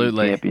 Absolutely. To win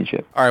the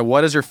championship. All right,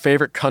 what is your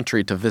favorite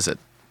country to visit?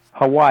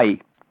 Hawaii.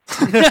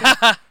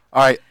 All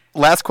right,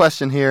 last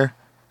question here.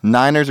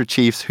 Niners or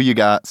Chiefs? Who you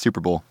got? Super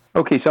Bowl.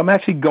 Okay, so I'm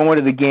actually going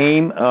to the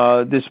game.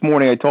 This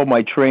morning I told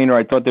my trainer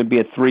I thought there'd be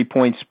a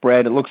 3-point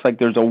spread. It looks like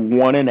there's a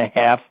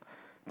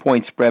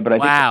 1.5-point spread, but I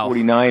think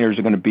the 49ers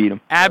are going to beat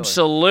them.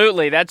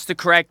 Absolutely. That's the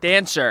correct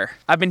answer.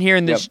 I've been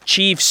hearing this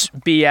Chiefs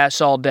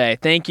BS all day.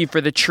 Thank you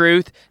for the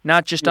truth,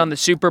 not just on the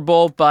Super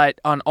Bowl,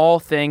 but on all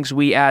things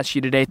we asked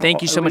you today.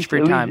 Thank you so much for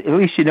your time. At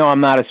least you know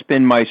I'm not a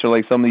spin meister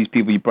like some of these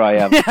people you probably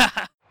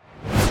have.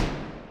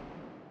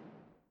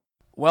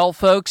 Well,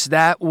 folks,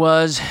 that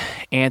was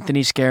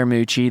Anthony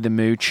Scaramucci, the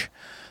Mooch.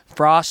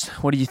 Frost,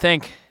 what do you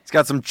think? He's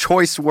got some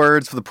choice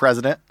words for the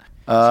president.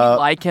 Do you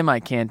like him? I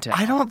can't tell.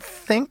 I don't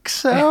think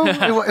so.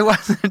 It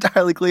wasn't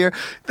entirely clear.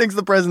 Thinks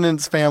the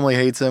president's family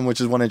hates him,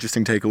 which is one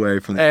interesting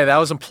takeaway from the... Hey, that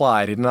was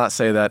implied. He did not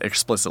say that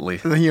explicitly.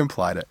 He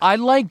implied it. I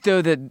like,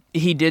 though, that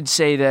he did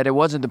say that it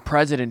wasn't the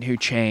president who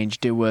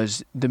changed, it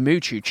was the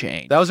Mooch who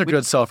changed. That was a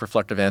good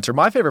self-reflective answer.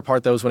 My favorite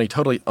part, though, was when he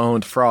totally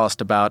owned Frost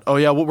about,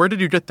 where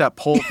did you get that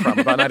poll from,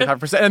 about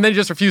 95%? And then he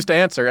just refused to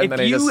answer. And then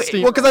he just...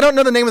 Well, because I don't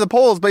know the name of the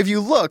polls, but if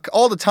you look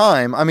all the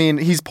time, I mean,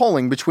 he's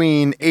polling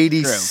between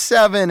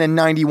 87 and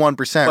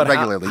 91%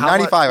 regularly.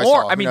 95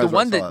 or, I mean, the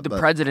one that the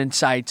president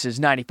cites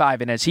is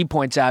 95, and as he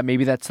points out,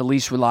 maybe that's the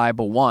least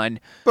reliable one.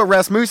 But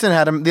Rasmussen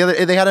had him,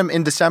 they had him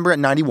in December at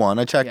 91.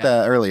 I checked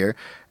that earlier.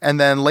 And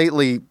then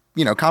lately,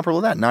 comparable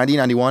to that, 90,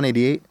 91,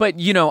 88. But,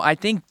 I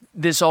think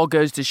this all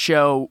goes to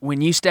show when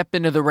you step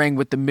into the ring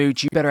with the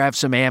Mooch, you better have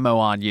some ammo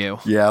on you.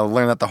 Yeah, I'll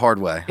learn that the hard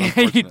way,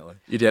 unfortunately.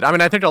 You did. I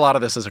mean, I think a lot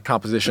of this is a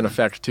composition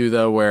effect, too,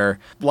 though, where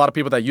a lot of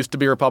people that used to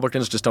be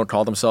Republicans just don't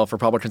call themselves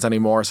Republicans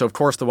anymore. So, of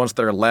course, the ones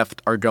that are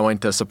left are going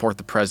to support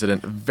the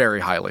president very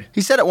highly.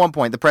 He said at one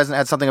point the president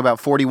had something about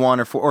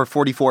 41 or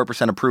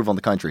 44% approval in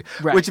the country,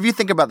 which, if you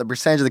think about the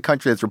percentage of the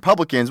country that's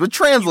Republicans, would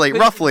translate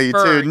roughly to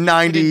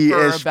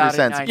 90-ish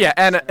percent. Yeah,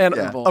 and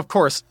of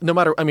course, no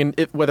matter,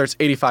 whether it's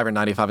 85 or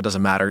 95, it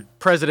doesn't matter.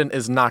 President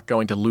is not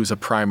going to lose a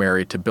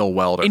primary to Bill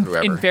Weld or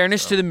whoever. In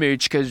fairness to the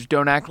Mooch, because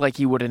don't act like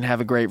he wouldn't have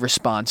a great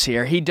response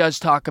here, he does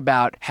talk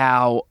about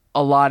how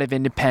a lot of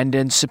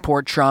independents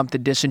support Trump, the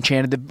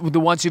disenchanted, the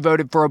ones who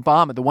voted for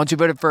Obama, the ones who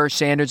voted for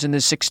Sanders in the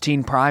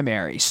 2016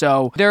 primary.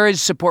 So there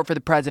is support for the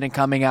president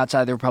coming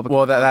outside the Republican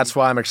Party. That's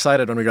why I'm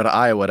excited when we go to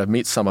Iowa to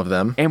meet some of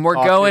them. And we're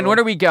going, when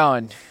are we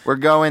going? We're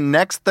going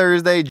next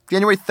Thursday,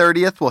 January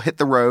 30th. We'll hit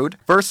the road.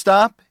 First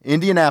stop,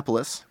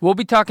 Indianapolis. We'll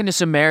be talking to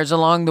some mayors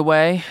along the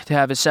way to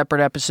have a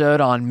separate episode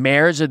on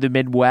mayors of the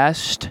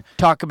Midwest.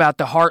 Talk about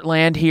the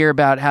heartland here,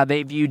 about how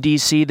they view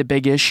D.C., the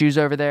big issues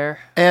over there.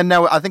 And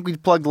now I think we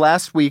plugged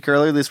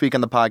earlier this week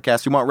on the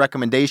podcast, we want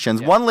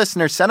recommendations. Yeah. One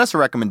listener sent us a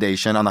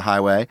recommendation on the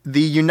highway,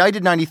 the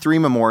United 93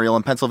 Memorial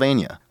in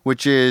Pennsylvania,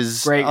 which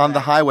is on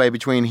the highway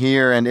between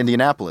here and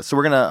Indianapolis. So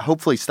we're going to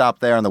hopefully stop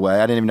there on the way.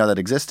 I didn't even know that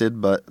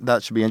existed, but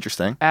that should be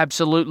interesting.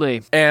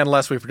 Absolutely. And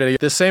lest we forget,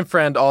 this same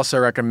friend also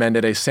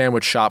recommended a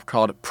sandwich shop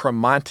called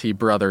Primanti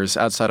Brothers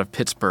outside of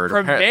Pittsburgh.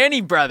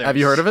 Primanti Brothers. Have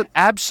you heard of it?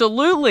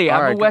 Absolutely.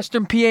 I'm a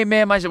Western PA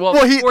man myself. Well,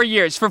 for 4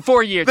 years,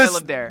 I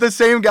lived there. The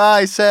same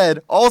guy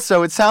said,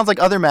 also, it sounds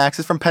like Other Max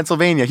is from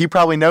Pennsylvania. He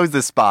probably knows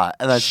this spot.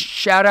 And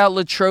shout out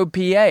Latrobe, PA.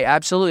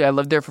 Absolutely. I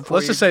lived there for 4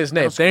 years. Let's just say his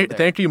name.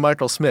 Thank you,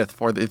 Michael Smith,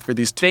 for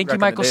these two. Thank you,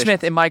 Michael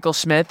Smith. And Michael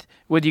Smith,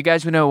 would you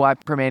guys know why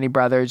Primanti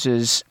Brothers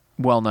is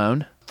well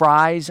known?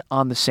 Fries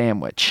on the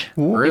sandwich.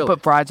 Really? They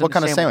put fries on the sandwich. What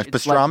kind of sandwich?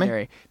 Pastrami?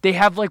 Legendary. They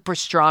have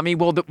pastrami.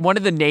 Well, one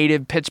of the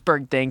native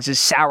Pittsburgh things is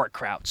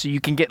sauerkraut. So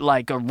you can get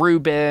a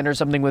Reuben or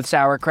something with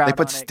sauerkraut. They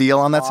put steel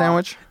on that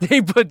sandwich?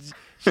 They put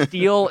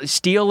steel.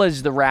 Steel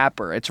is the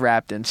wrapper. It's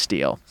wrapped in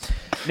steel.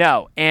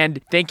 No,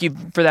 and thank you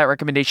for that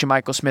recommendation,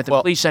 Michael Smith,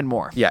 and please send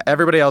more. Yeah,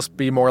 everybody else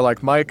be more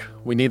like Mike.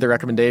 We need the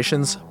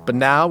recommendations. But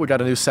now we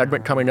got a new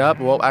segment coming up.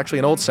 Well, actually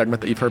an old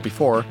segment that you've heard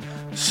before.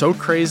 So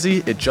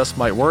Crazy It Just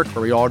Might Work,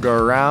 where we all go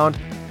around,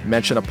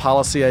 mention a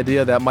policy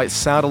idea that might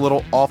sound a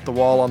little off the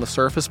wall on the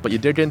surface, but you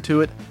dig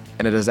into it,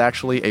 and it is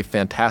actually a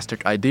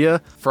fantastic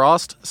idea.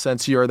 Frost,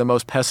 since you're the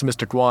most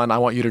pessimistic one, I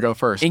want you to go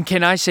first. And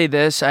can I say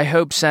this? I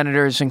hope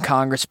senators and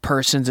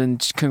congresspersons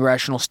and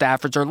congressional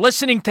staffers are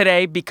listening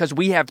today, because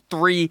we have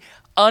 3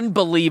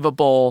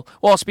 unbelievable,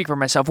 well, I'll speak for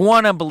myself,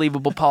 1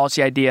 unbelievable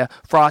policy idea.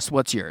 Frost,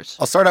 what's yours?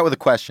 I'll start out with a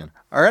question.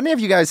 Are any of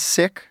you guys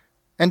sick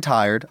and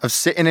tired of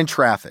sitting in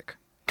traffic?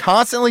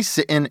 Constantly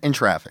sitting in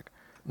traffic?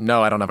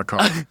 No, I don't have a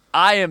car.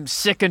 I am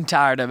sick and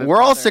tired of it.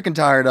 We're all sick and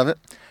tired of it.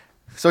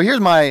 So here's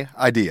my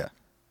idea.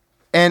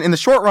 And in the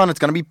short run, it's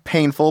going to be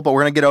painful, but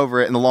we're going to get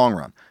over it in the long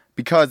run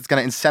because it's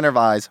going to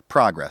incentivize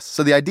progress.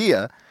 So the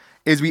idea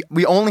is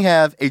we only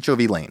have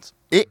HOV lanes.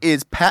 It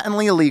is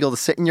patently illegal to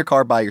sit in your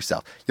car by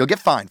yourself. You'll get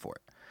fined for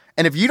it.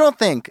 And if you don't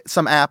think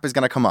some app is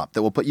going to come up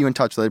that will put you in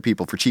touch with other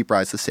people for cheap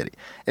rides to the city,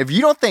 if you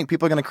don't think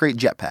people are going to create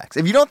jetpacks,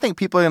 if you don't think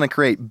people are going to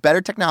create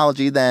better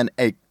technology than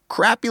a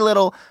crappy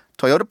little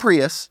Toyota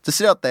Prius to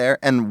sit out there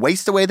and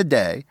waste away the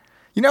day,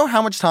 you know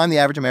how much time the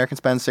average American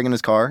spends sitting in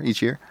his car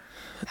each year?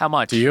 How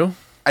much? Do you?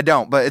 I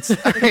don't, but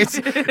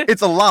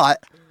it's a lot.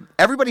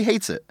 Everybody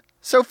hates it.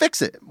 So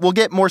fix it. We'll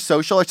get more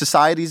social. Our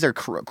societies are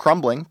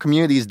crumbling.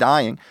 Communities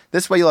dying.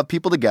 This way you'll have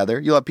people together.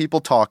 You'll have people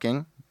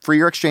talking.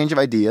 Freer exchange of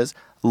ideas.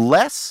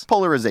 Less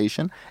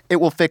polarization. It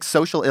will fix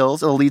social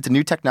ills. It'll lead to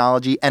new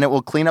technology. And it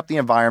will clean up the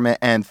environment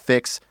and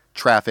fix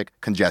traffic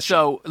congestion.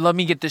 So let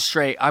me get this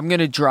straight. I'm going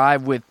to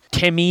drive with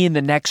Timmy in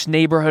the next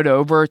neighborhood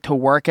over to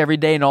work every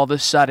day, and all of a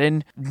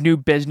sudden, new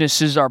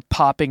businesses are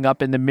popping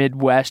up in the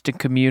Midwest and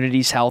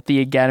communities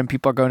healthy again, and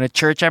people are going to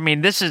church. I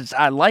mean,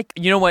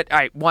 you know what? All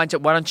right, why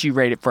don't you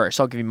rate it first?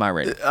 I'll give you my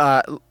rating.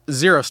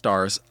 0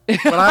 stars. When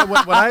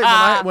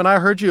I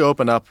heard you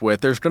open up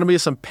with, there's going to be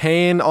some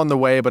pain on the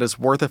way, but it's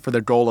worth it for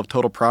the goal of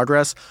total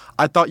progress,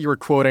 I thought you were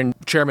quoting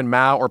Chairman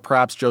Mao or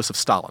perhaps Joseph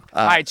Stalin.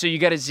 All right, so you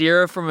got a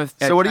 0 from a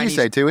So what do you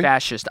say, Tui?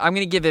 Fascist. I'm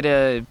going to give it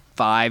a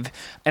 5,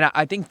 and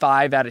I think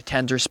 5 out of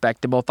 10 is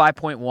respectable.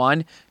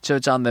 5.1, so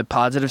it's on the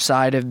positive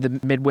side of the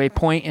midway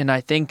point, and I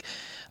think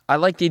I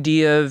like the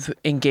idea of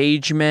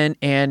engagement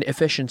and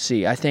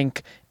efficiency. I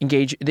think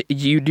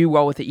you do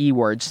well with the E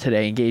words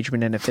today,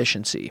 engagement and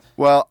efficiency.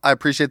 Well, I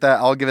appreciate that.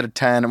 I'll give it a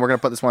 10, and we're going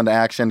to put this one to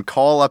action.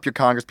 Call up your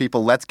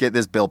congresspeople. Let's get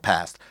this bill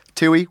passed.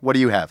 Tui, what do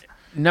you have?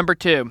 Number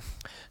 2.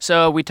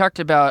 So we talked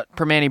about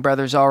Permane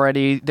Brothers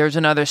already. There's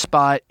another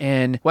spot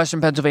in Western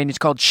Pennsylvania. It's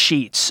called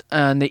Sheetz.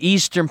 In the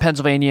Eastern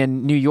Pennsylvania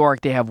and New York,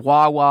 they have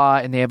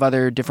Wawa, and they have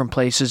other different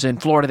places. In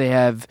Florida, they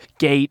have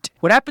Gate.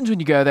 What happens when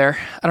you go there,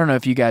 I don't know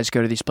if you guys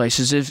go to these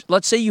places, is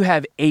let's say you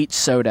have 8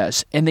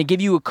 sodas, and they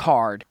give you a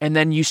card, and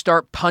then you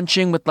start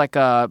punching with like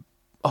a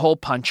hole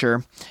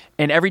puncher,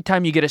 and every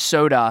time you get a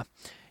soda,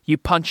 you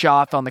punch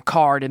off on the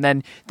card, and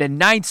then the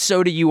 9th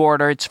soda you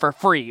order, it's for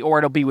free, or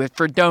it'll be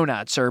for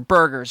donuts or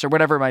burgers or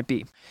whatever it might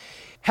be.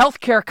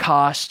 Healthcare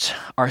costs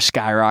are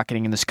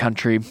skyrocketing in this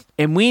country,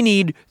 and we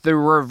need the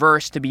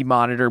reverse to be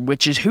monitored,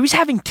 which is who's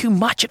having too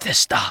much of this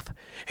stuff?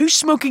 Who's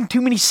smoking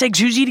too many cigs?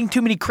 Who's eating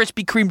too many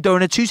Krispy Kreme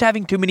donuts? Who's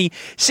having too many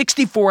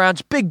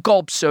 64-ounce big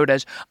gulp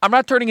sodas? I'm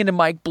not turning into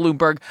Mike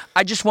Bloomberg.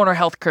 I just want our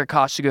healthcare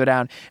costs to go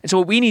down. And so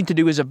what we need to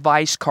do is a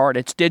Vice card.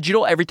 It's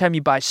digital. Every time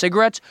you buy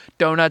cigarettes,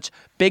 donuts,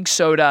 big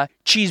soda,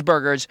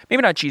 cheeseburgers,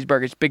 maybe not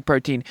cheeseburgers, big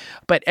protein,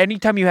 but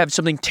anytime you have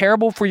something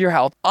terrible for your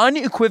health,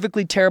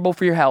 unequivocally terrible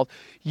for your health,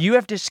 you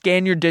have to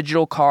scan your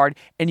digital card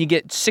and you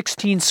get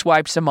 16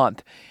 swipes a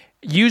month.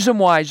 Use them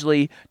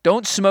wisely.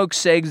 Don't smoke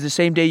cigs the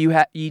same day you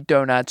eat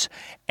donuts.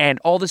 And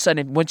all of a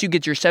sudden, once you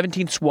get your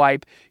 17th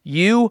swipe,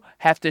 you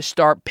have to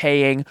start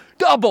paying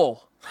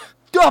double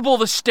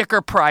the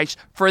sticker price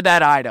for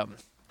that item.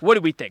 What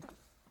do we think?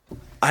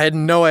 I had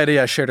no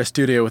idea I shared a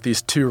studio with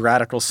these 2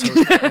 radical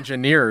social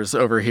engineers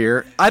over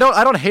here. I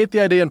don't hate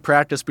the idea in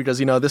practice because,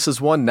 this is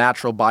one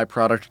natural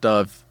byproduct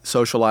of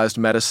socialized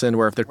medicine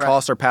where if the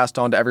costs are passed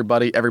on to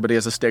everybody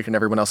has a stake in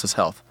everyone else's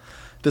health.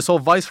 This whole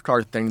Vice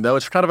card thing, though,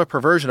 it's kind of a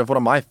perversion of one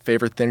of my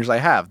favorite things I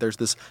have. There's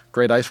this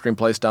great ice cream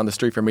place down the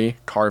street from me,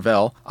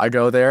 Carvel. I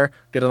go there,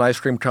 get an ice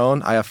cream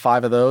cone. I have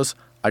 5 of those.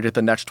 I get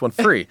the next one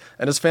free,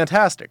 and it's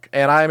fantastic.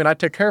 And I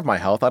take care of my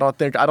health. I don't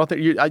think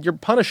you're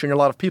punishing a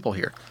lot of people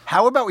here.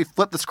 How about we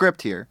flip the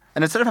script here,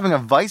 and instead of having a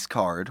Vice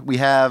card, we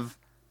have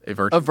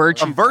a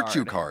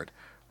virtue card.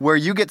 Where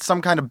you get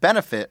some kind of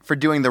benefit for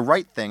doing the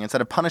right thing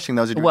instead of punishing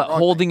those who do the wrong thing.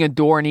 Holding a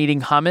door and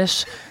eating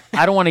hummus?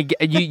 I don't want to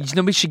get...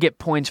 nobody should get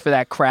points for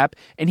that crap.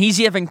 And he's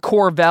having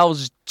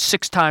Corvels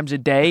 6 times a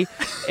day.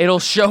 It'll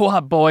show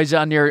up, boys,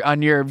 on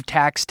your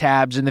tax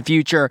tabs in the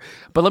future.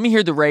 But let me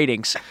hear the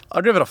ratings.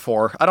 I'll give it a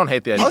 4. I don't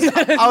hate the idea.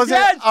 I was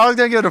going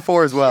to give it a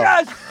 4 as well.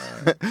 Yes!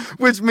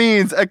 Which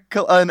means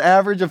an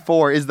average of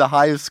 4 is the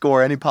highest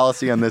score any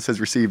policy on this has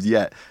received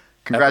yet.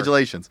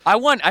 Congratulations.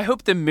 Ever. I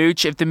hope if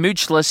the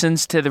Mooch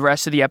listens to the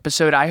rest of the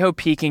episode, I hope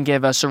he can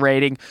give us a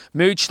rating.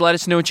 Mooch, let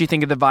us know what you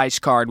think of the Vice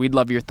card. We'd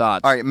love your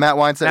thoughts. All right, Matt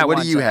Weinstein,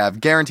 what do you have?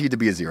 Guaranteed to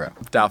be a 0.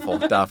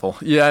 Doubtful.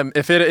 Yeah,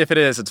 if it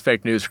is, it's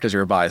fake news because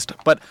you're biased.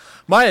 But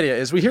my idea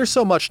is we hear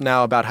so much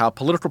now about how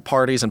political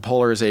parties and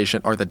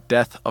polarization are the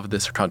death of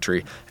this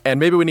country. And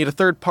maybe we need a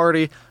third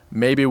party.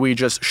 Maybe we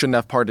just shouldn't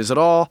have parties at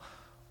all.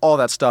 All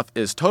that stuff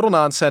is total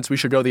nonsense. We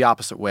should go the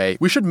opposite way.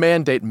 We should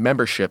mandate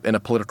membership in a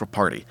political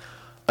party.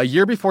 A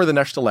year before the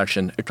next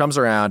election, it comes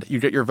around, you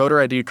get your voter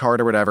ID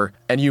card or whatever,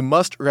 and you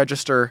must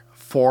register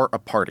for a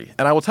party.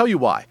 And I will tell you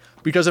why.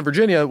 Because in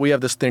Virginia, we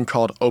have this thing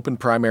called open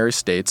primary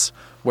states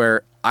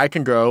where I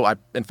can go,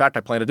 in fact, I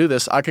plan to do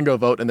this, I can go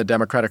vote in the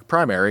Democratic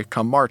primary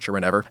come March or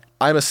whenever.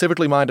 I'm a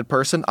civically minded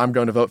person. I'm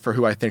going to vote for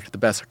who I think the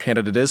best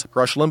candidate is.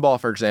 Rush Limbaugh,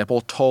 for example,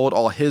 told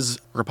all his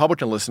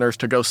Republican listeners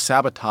to go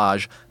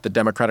sabotage the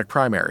Democratic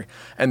primary.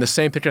 And the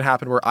same thing can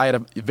happen where I had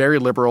a very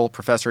liberal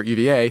professor at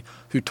UVA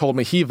who told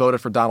me he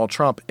voted for Donald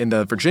Trump in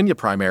the Virginia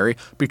primary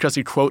because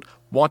he, quote,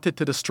 wanted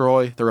to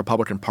destroy the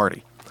Republican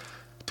Party.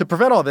 To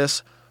prevent all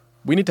this,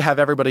 we need to have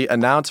everybody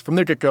announce from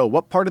the get-go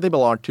what party they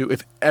belong to.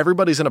 If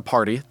everybody's in a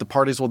party, the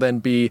parties will then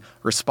be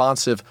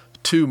responsive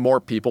to more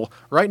people.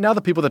 Right now,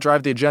 the people that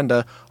drive the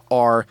agenda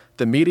are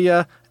the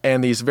media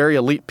and these very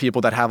elite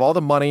people that have all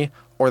the money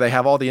or they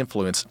have all the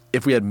influence.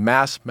 If we had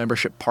mass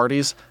membership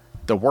parties,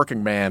 the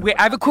working man... Wait,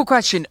 I have a cool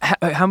question.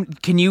 How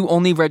can you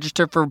only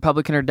register for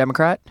Republican or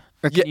Democrat?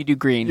 Or can you do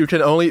Green? You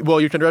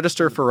can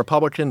register for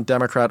Republican,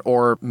 Democrat,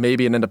 or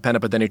maybe an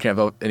independent, but then you can't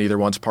vote in either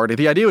one's party.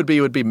 The idea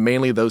would be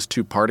mainly those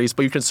two parties,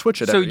 but you can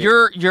switch it. So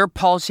your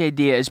policy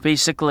idea is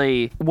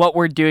basically what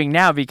we're doing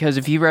now, because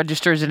if you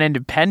register as an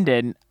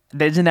independent,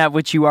 isn't that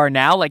what you are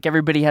now? Like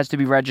everybody has to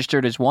be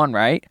registered as one,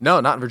 right? No,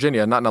 not in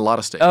Virginia, not in a lot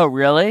of states. Oh,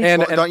 really?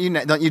 And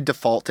don't you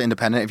default to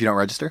independent if you don't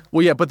register?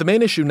 Well, yeah, but the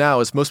main issue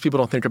now is most people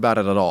don't think about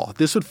it at all.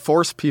 This would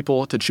force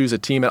people to choose a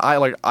team. And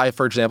I,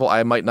 for example,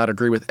 I might not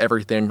agree with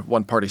everything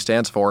one party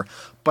stands for,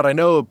 but I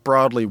know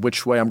broadly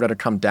which way I'm going to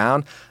come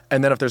down.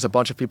 And then if there's a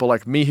bunch of people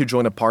like me who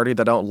join a party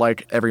that don't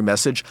like every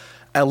message,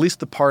 at least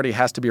the party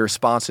has to be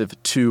responsive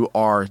to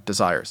our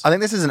desires. I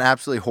think this is an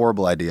absolutely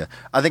horrible idea.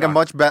 I think a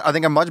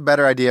much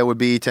better idea would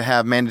be to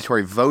have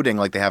mandatory voting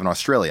like they have in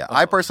Australia.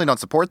 I personally don't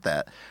support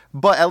that.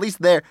 But at least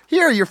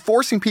here you're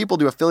forcing people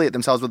to affiliate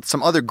themselves with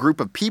some other group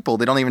of people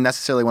they don't even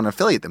necessarily want to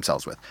affiliate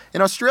themselves with.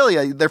 In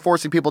Australia, they're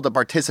forcing people to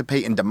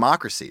participate in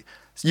democracy.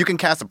 So you can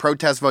cast a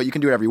protest vote, you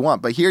can do whatever you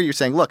want. But here you're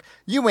saying, look,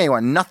 you may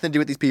want nothing to do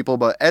with these people,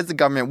 but as the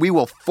government, we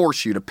will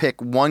force you to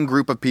pick one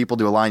group of people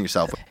to align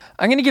yourself with.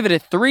 I'm going to give it a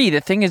 3.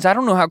 The thing is, I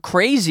don't know how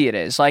crazy it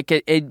is. Like,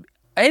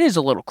 it is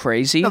a little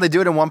crazy. No, they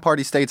do it in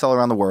one-party states all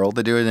around the world.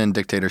 They do it in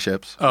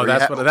dictatorships. Oh,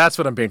 that's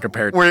what I'm being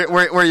compared to.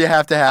 Where you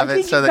have to have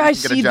it so that you can get a job. I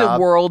think you guys see the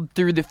world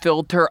through the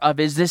filter of,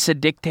 is this a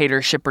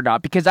dictatorship or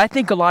not? Because I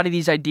think a lot of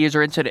these ideas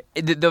are innocent.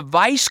 The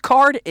Vice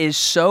card is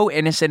so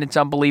innocent, it's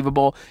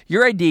unbelievable.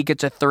 Your ID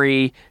gets a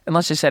 3,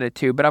 unless I said a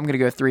 2, but I'm going to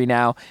go 3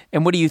 now.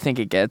 And what do you think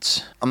it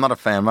gets? I'm not a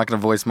fan. I'm not going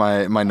to voice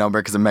my number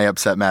because it may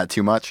upset Matt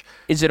too much.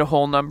 Is it a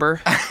whole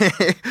number?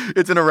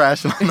 It's an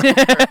irrational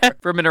number.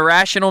 From an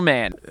irrational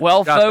man.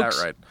 Well,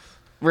 folks... Right.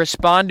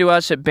 Respond to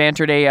us at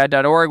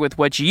banter@aei.org with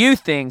what you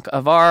think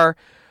of our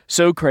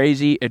so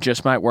crazy it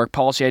just might work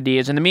policy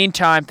ideas. In the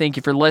meantime, thank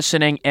you for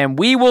listening, and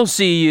we will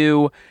see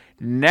you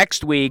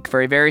next week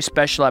for a very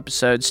special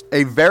episode.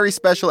 A very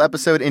special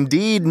episode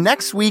indeed.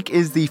 Next week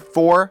is the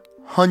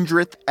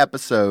 400th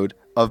episode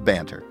of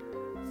Banter.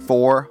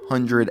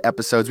 400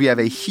 episodes. We have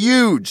a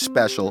huge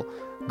special,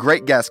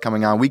 great guest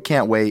coming on. We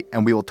can't wait,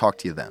 and we will talk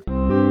to you then.